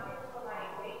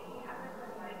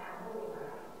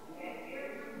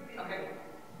 Okay.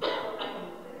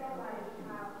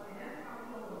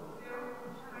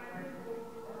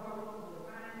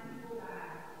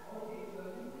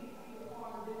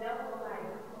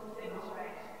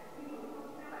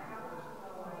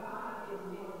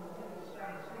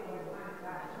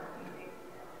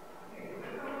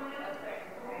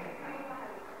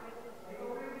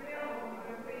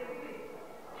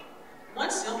 One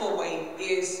simple way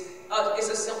is, it's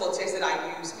a simple test that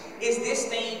I use. Is this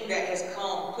thing that has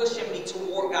come pushing me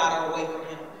toward God or away from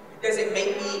Him? Does it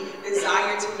make me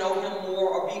desire to know Him more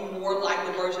or be more like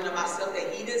the version of myself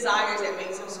that He desires that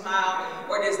makes Him smile?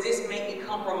 Or does this make me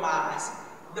compromise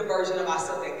the version of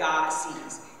myself that God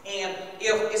sees? And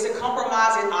if it's a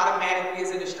compromise, it automatically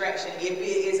is a distraction. If it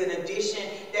is an addition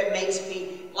that makes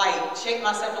me check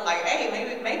myself and hey,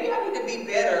 maybe I need to be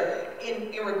better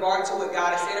in regard to what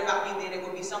God has said about me, then it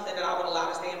would be something that I would allow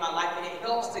to stay in my life, and it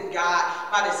helps to guide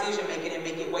my decision making and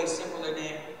make it way simpler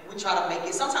than we try to make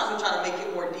it. Sometimes we try to make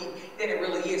it more deep than it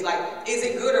really is. Is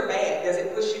it good or bad? Does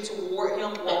it push you toward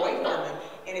Him or away from Him?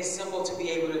 And it's simple to be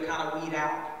able to kind of weed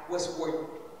out what's for you.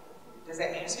 Does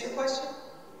that answer your question?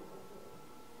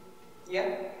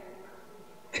 Yeah?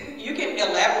 You can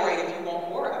elaborate if you want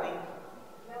more.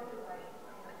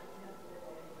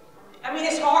 I mean,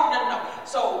 it's hard. No.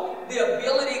 So the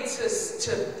ability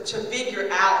to figure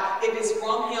out if it's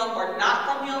from Him or not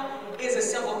from Him is a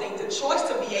simple thing. The choice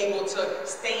to be able to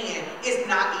stand is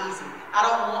not easy. I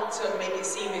don't want to make it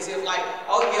seem as if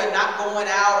not going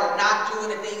out or not doing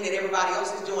the thing that everybody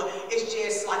else is doing. It's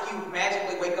just you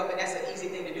magically wake up and that's an easy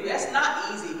thing to do. That's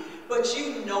not easy. But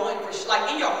you knowing for sure,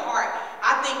 in your heart,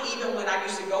 I think even when I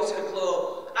used to go to the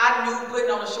club, I knew putting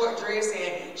on a short dress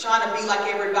and trying to be like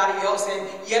everybody else, and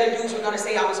the dudes were going to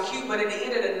say I was cute, but at the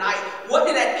end of the night, what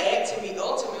did that add to me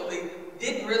ultimately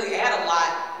didn't really add a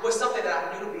lot, was something that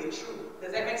I knew to be a truth.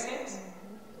 Does that make sense?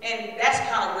 And that's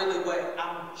kind of really what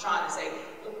I'm trying to say.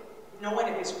 Knowing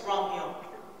if it's from Him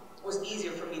was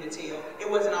easier for me to tell. It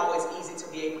wasn't always easy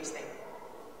to be able to stand.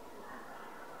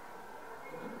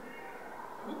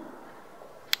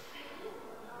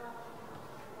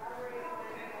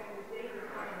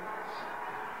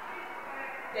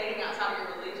 Dating outside of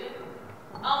your religion?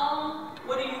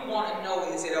 What do you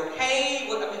okay?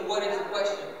 What is the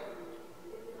question?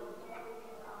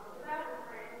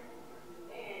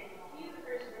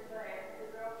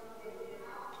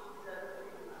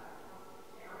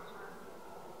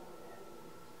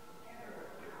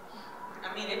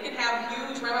 It can have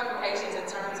huge ramifications in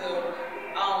terms of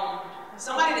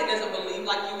somebody that doesn't believe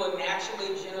like you will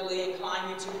naturally, generally incline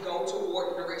you to go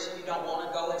toward the direction you don't want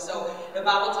to go. And so the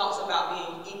Bible talks about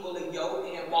being equally yoked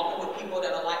and walking with people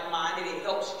that are like-minded. It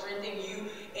helps strengthen you,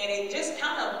 and it just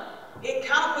kind of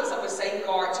puts up a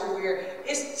safeguard to where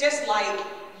it's just like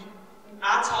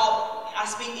I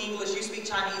speak English, you speak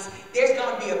Chinese. There's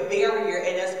going to be a barrier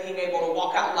in us being able to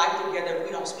walk out life together if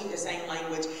we don't speak the same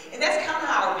language. And that's kind of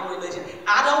how I view religion.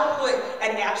 I don't put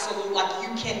an absolute, like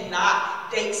you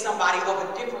cannot date somebody of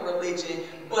a different religion,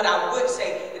 but I would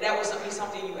say that would be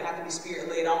something you would have to be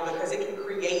spirit-led on, because it can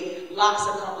create lots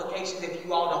of complications if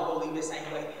you all don't believe the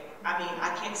same way.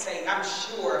 I can't say, I'm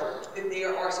sure that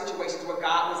there are situations where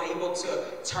God was able to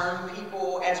turn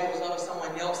people as a result of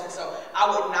someone else, and so I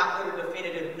would not put a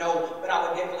definitive no, but I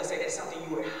would definitely say that's something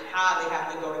you would highly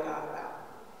have to go to God about.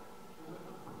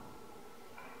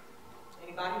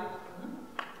 Anybody?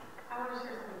 I want to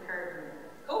share some encouragement.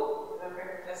 Cool. Okay.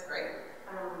 That's great.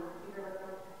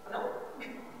 No.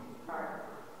 All right.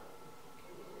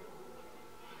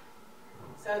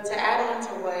 So to add on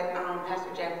to what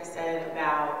Pastor Jackie said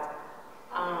about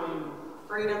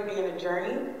freedom being a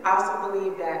journey, I also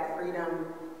believe that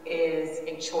freedom is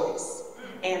a choice.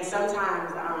 And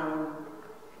sometimes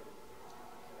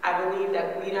I believe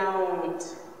that we don't want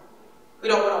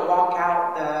to walk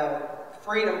out the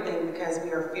freedom thing because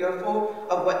we are fearful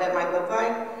of what that might look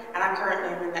like. And I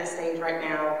currently am in that stage right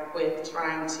now with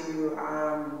trying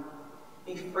to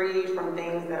be free from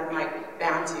things that I'm like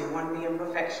bound to, one being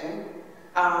perfection.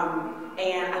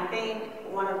 And I think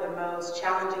one of the most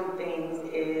challenging things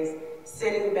is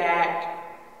sitting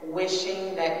back,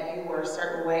 wishing that you were a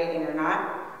certain way and you're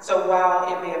not. So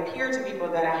while it may appear to people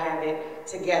that I have it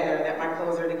together, that my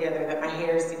clothes are together, that my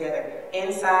hair is together,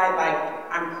 inside, like,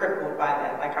 I'm crippled by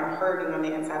that. Like, I'm hurting on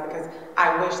the inside because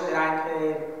I wish that I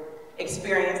could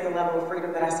experience the level of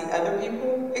freedom that I see other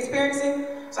people experiencing.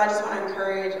 So I just want to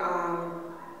encourage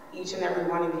each and every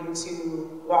one of you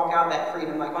to walk out that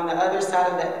freedom. Like, on the other side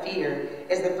of that fear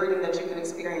is the freedom that you can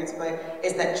experience, but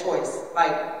it's that choice,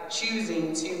 like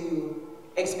choosing to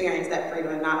experience that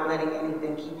freedom and not letting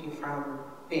anything keep you from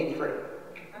being free.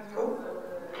 That's cool.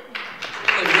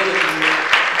 Really good.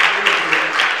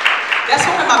 That's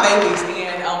one of my babies,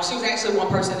 and she was actually one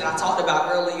person that I talked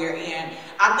about earlier, and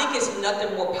I think it's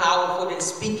nothing more powerful than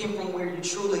speaking from where you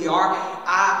truly are.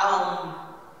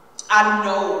 I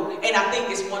know, and I think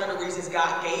it's one of the reasons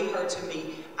God gave her to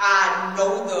me. I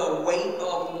know the weight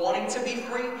of wanting to be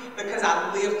free because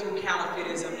I lived through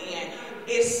counterfeitism, and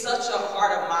it's such a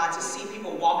heart of mine to see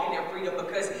people walk in their freedom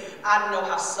because I know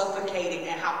how suffocating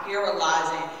and how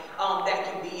paralyzing that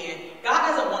can be. And God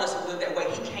doesn't want us to live that way.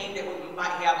 He came that we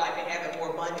might have life and have it more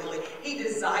abundantly. He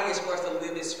desires for us to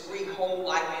live this free, whole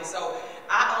life. And so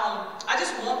I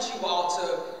just want you all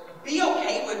to be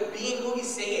okay with being who He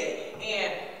said,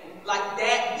 and like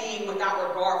that being without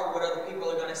regard for what other people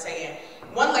are going to say. And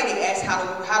one lady asked, how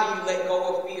do you let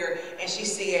go of fear? And she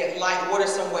said, like, what are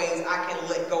some ways I can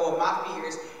let go of my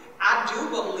fears? I do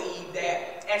believe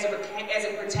that as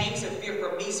it pertains to fear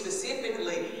for me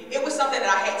specifically, it was something that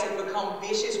I had to become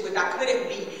vicious with. I couldn't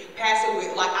be passive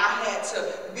with. Like, I had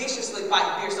to viciously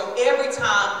fight fear. So every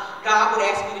time God would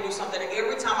ask me to do something,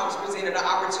 every time I was presented an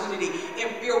opportunity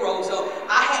and fear rose up,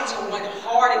 I had to run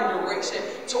hard in the direction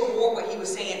toward what He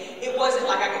was saying. It wasn't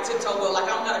like I could tiptoe, but like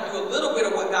I'm going to do a little bit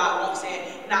of what God wants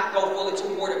and not go fully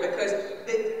toward it, because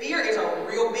the fear is a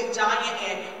real big giant,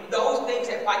 and those things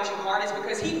that fight you hardest,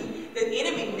 because the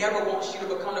enemy never wants you to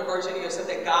become the version of yourself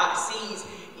that God sees.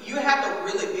 You have to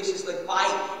really viciously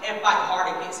fight and fight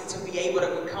hard against it to be able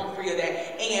to become free of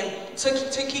that. And to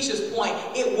Keisha's point,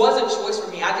 it was a choice for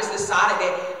me. I just decided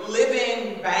that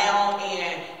living bound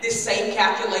and this safe,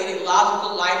 calculated,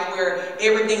 logical life where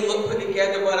everything looked put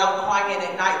together, but I'm crying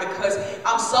at night because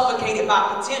I'm suffocated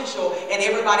by potential and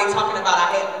everybody talking about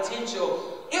I had potential.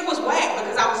 It was whack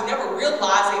because I was never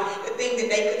realizing the thing that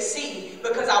they could see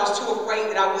because I was too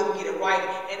afraid that I wouldn't get it right.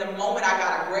 And the moment I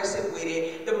got aggressive with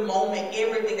it, the moment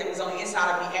everything that was on the inside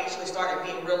of me actually started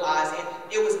being realized, and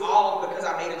it was all because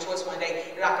I made a choice one day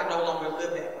that I could no longer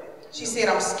live that way. She said,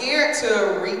 I'm scared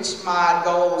to reach my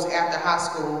goals after high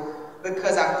school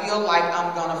because I feel like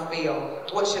I'm gonna fail.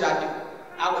 What should I do?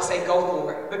 I would say go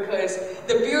for it, because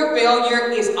the fear of failure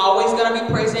is always going to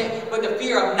be present, but the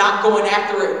fear of not going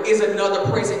after it is another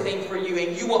present thing for you.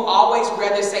 And you will always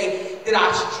rather say, that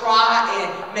I tried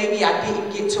and maybe I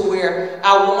didn't get to where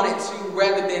I wanted to,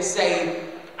 rather than say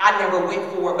I never went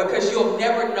for it, because you'll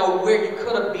never know where you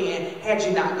could have been had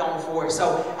you not gone for it.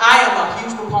 So I am a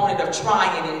huge proponent of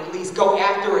trying and at least go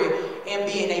after it and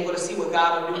being able to see what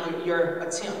God will do with your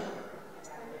attempt.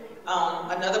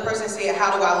 Another person said,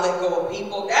 how do I let go of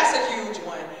people? That's a huge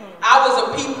one. I was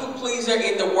a people pleaser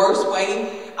in the worst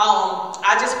way.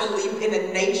 I just believe in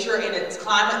the nature and the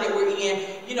climate that we're in.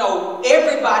 You know,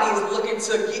 everybody is looking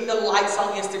to get the likes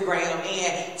on Instagram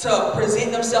and to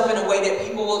present themselves in a way that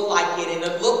people will like it and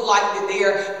to look like that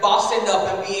they're bossing up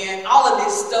and being all of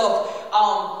this stuff.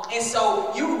 And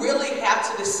so you really have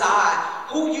to decide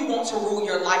who you want to rule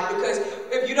your life, because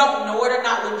if you don't know it or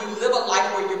not, when you live a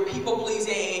life where you're people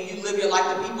pleasing and you live your life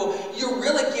to people, you're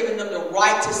really giving them the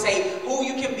right to say who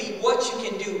you can be, what you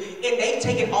can do, and they've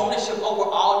taken ownership over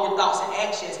all your thoughts and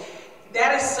actions.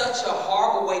 That is such a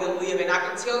horrible way to live, and I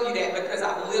can tell you that because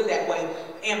I've lived that way,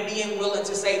 and being willing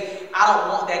to say, I don't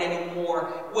want that anymore,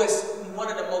 was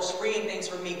one of the most freeing things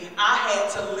for me. I had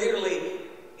to literally,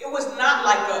 it was not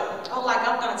like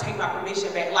I'm going to take my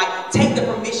permission back. Like, take the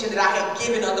permission that I had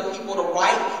given other people the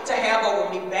right to have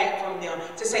over me back from them,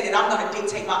 to say that I'm going to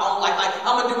dictate my own life. Like,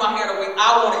 I'm going to do my hair the way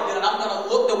I want it done. I'm going to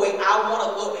look the way I want to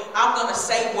look. I'm going to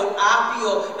say what I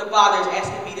feel the Father is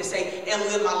asking me to say and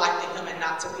live my life to Him and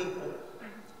not to people.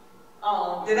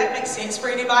 Did that make sense for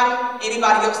anybody?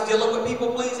 Anybody else dealing with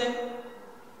people pleasing?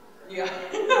 Yeah.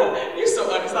 You're so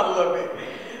honest. I love it.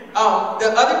 The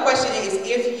other question is,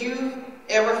 if you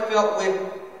ever felt with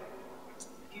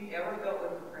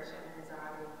depression,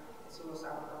 anxiety,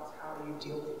 suicidal thoughts, how do you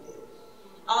deal with it?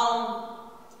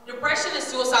 Depression and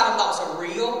suicidal thoughts are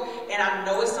real, and I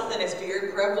know it's something that's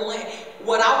very prevalent.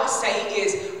 What I would say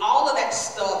is all of that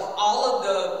stuff, all of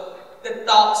the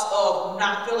thoughts of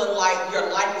not feeling like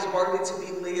your life is worthy to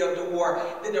be lived, or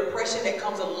the depression that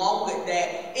comes along with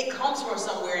that, it comes from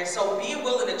somewhere. And so being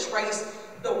willing to trace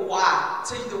the why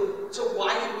to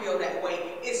why you feel that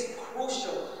way is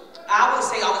crucial. I would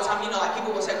say all the time, you know, like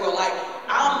people will say, well, like,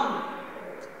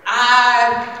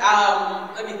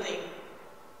 let me think.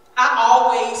 I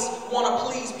always want to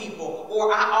please people,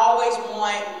 or I always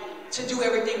want to do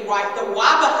everything right. The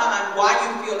why behind why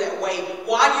you feel that way,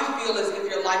 why you feel as if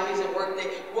your life isn't worth it,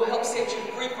 will help set you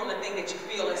free from the thing that you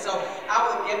feel. And so I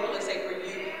would definitely say for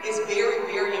you, it's very,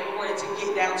 very important to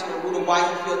get down to the root of why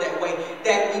you feel that way,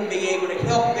 that we be able to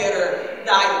help better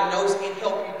diagnose and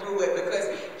help you through it, because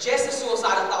just the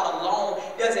suicidal thought alone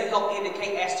doesn't help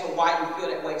indicate as to why you feel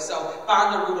that way. So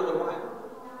find the root of the why.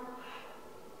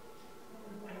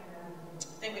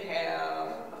 I think we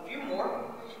have a few more.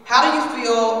 How do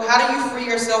you free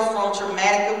yourself from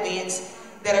traumatic events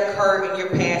that occurred in your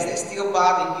past that still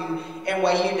bother you and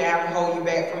weigh you down and hold you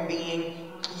back from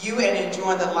being you and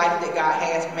enjoying the life that God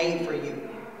has made for you?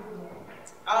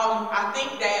 I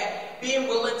think that being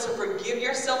willing to forgive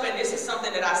yourself, and this is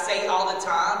something that I say all the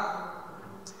time,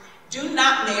 do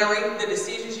not marry the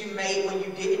decisions you made when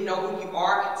you didn't know who you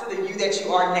are to the you that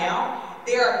you are now.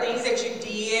 There are things that you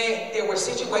did, there were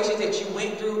situations that you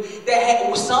went through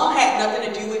that some had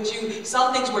nothing to do with you,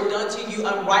 some things were done to you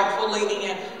unrightfully,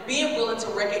 and being willing to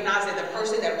recognize that the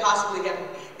person that possibly did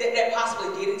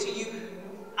it to you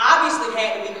obviously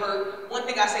had to be hurt. One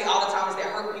thing I say all the time is that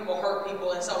hurt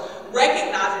people, and so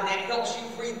recognizing that helps you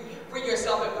free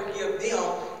yourself and forgive them.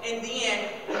 And then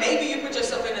maybe you put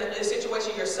yourself in a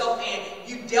situation yourself and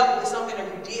you dealt with something, or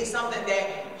you did something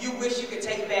that you wish you could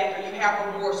take back, or you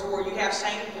have remorse for, or you have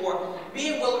shame for.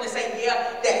 Being willing to say,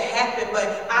 yeah, that happened, but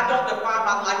I don't define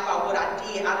my life by what I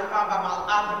did. I define my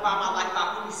life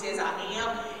by who He says I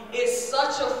am. It's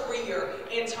such a freer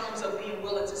in terms of being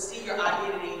willing to see your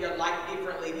identity and your life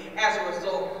differently as a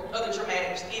result of the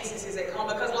traumatic instances that come.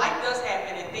 Because life does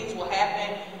happen, and things will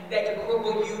happen that can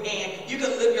cripple you, and you can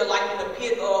live your life in the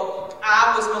pit of,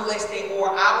 I was molested,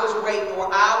 or I was raped,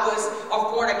 or I was a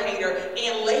fornicator,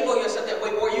 and label yourself that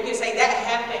way. Or you can say, that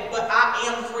happened, but I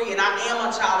am free, and I am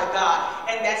a child of God.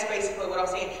 And that's basically what I'm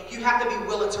saying. You have to be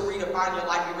willing to redefine your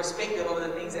life irrespective of the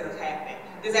things that have happened.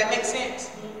 Does that make sense?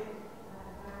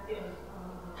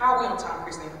 How are we on time,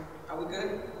 Christine? Are we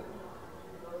good?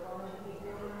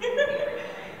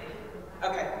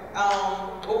 Okay.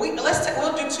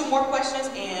 We'll do two more questions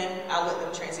and I'll let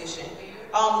them transition.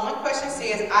 One question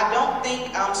says, I don't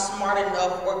think I'm smart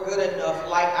enough or good enough.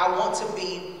 Like, I want to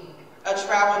be a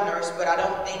travel nurse, but I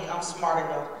don't think I'm smart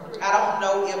enough. I don't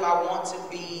know if I want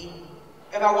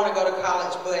to go to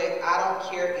college, but I don't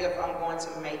care if I'm going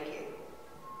to make it.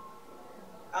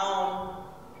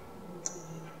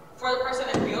 For the person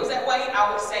that feels that way,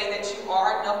 I would say that you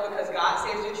are enough because God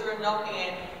says that you're enough.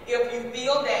 And if you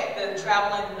feel that the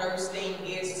traveling nurse thing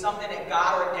is something that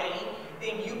God ordained,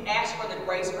 then you ask for the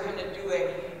grace for him to do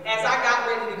it. As I got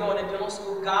ready to go into dental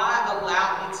school, God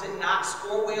allowed me to not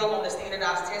score well on the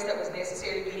standardized test that was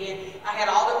necessary to get in. I had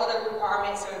all the other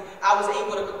requirements and I was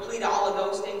able to complete all of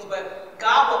those things, but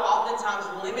God will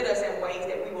oftentimes limit us in ways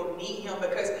that we will need him,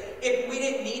 because if we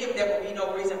didn't need him, there would be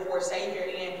no reason for a Savior.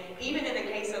 And even in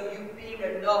the case of you being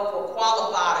enough or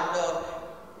qualified enough,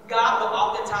 God will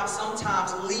oftentimes,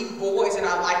 sometimes leave voids in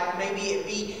our life. Maybe it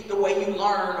be the way you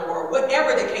learn or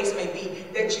whatever the case may be,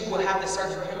 that you will have to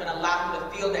search for him and allow him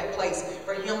to fill that place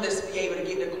for him to be able to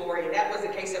get the glory. And that was the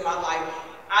case in my life.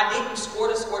 I didn't score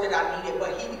the score that I needed,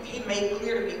 but he made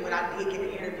clear to me when I did get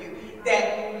the interview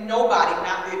that nobody,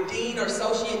 not the dean or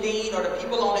associate dean or the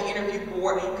people on the interview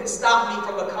board, could stop me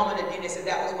from becoming a dentist, and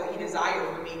that was what he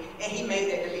desired for me. And he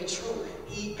made that to be true.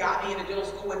 He got me into dental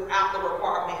school without the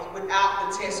requirements,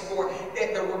 without the test score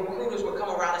that the recruiters would come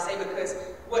around and say, because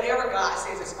whatever God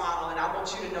says is final, and I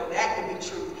want you to know that to be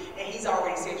true. And he's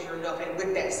already said you're enough. And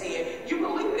with that said, you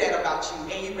believe that about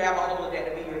you, and you grab a hold of that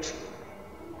to be your truth.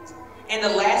 And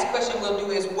the last question we'll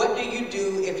do is, what do you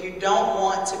do if you don't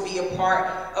want to be a part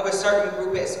of a certain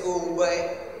group at school,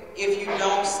 but if you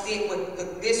don't stick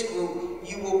with this group,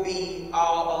 you will be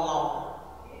all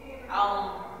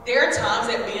alone? There are times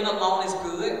that being alone is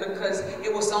good, because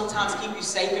it will sometimes keep you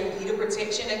safe and be the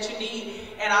protection that you need.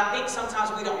 And I think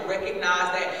sometimes we don't recognize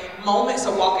that moments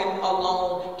of walking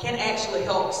alone can actually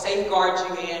help safeguard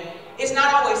you. And it's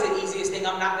not always the easiest thing.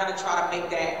 I'm not going to try to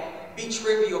make that be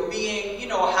trivial. Being,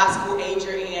 a high school ager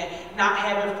and not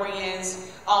having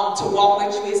friends to walk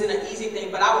with you isn't an easy thing,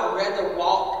 but I would rather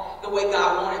walk the way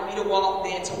God wanted me to walk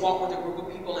than to walk with a group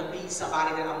of people and be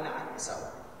somebody that I'm not. So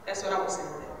that's what I would say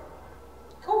with that.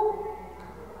 Cool.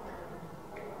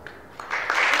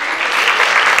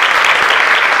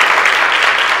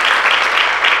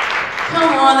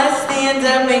 Come on, let's stand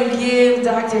up and give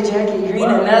Dr. Jackie Green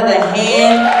another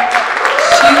hand.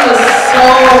 She was so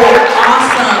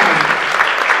awesome.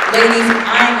 Ladies,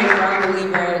 I am a firm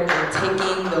believer in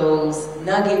taking those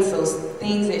nuggets, those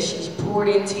things that she's poured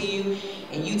into you,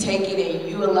 and you take it and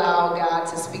you allow God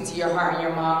to speak to your heart and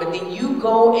your mind, but then you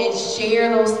go and share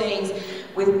those things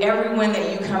with everyone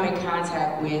that you come in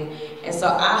contact with. And so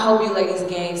I hope you ladies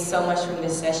gained so much from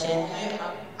this session.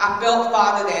 I felt,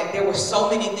 Father, that there were so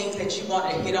many things that you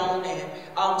wanted to hit on,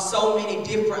 and so many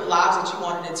different lives that you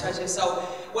wanted to touch. And so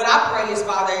what I pray is,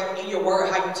 Father, in your word,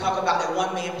 how you talk about that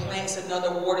one man plants,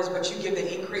 another waters, but you give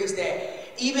the increase, that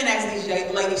even as these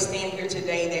ladies stand here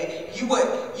today, that you would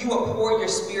pour your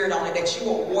spirit on it, that you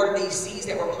would water these seeds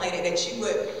that were planted, that you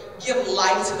would give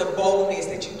life to the boldness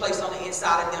that you placed on the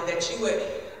inside of them, that you would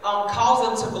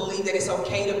cause them to believe that it's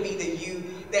okay to be the you,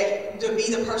 that to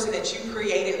be the person that you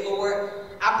created, Lord.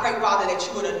 I pray, Father, that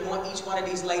you would anoint each one of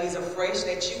these ladies afresh,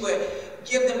 that you would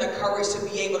give them the courage to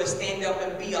be able to stand up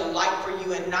and be a light for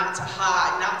you, and not to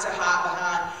hide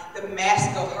behind the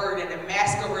mask of hurt and the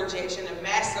mask of rejection, the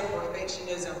mask of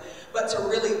perfectionism, but to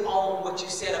really own what you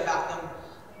said about them.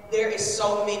 There is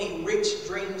so many rich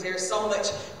dreams. There's so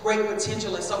much great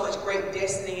potential and so much great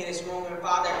destiny in this room. And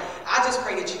Father, I just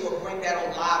pray that you will bring that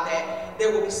alive, that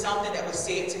there will be something that was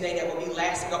said today that will be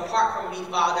lasting apart from me,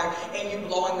 Father, and you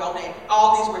blowing on it.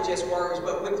 All these were just words,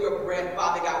 but with your breath,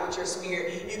 Father God, with your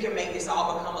spirit, you can make this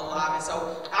all become alive. And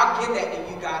so I'll give that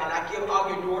to you, God, and I give all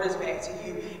your daughters back to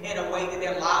you in a way that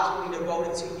their lives will be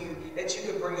devoted to you, that you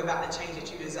can bring about the change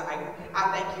that you desire.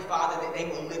 I thank you, Father, that they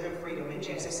will live in freedom. In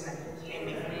Jesus' name,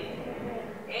 amen.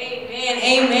 Amen,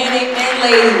 amen, amen,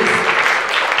 ladies.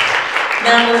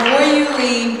 Now, before you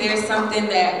leave, there's something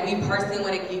that we personally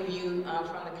want to give you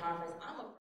from the conference.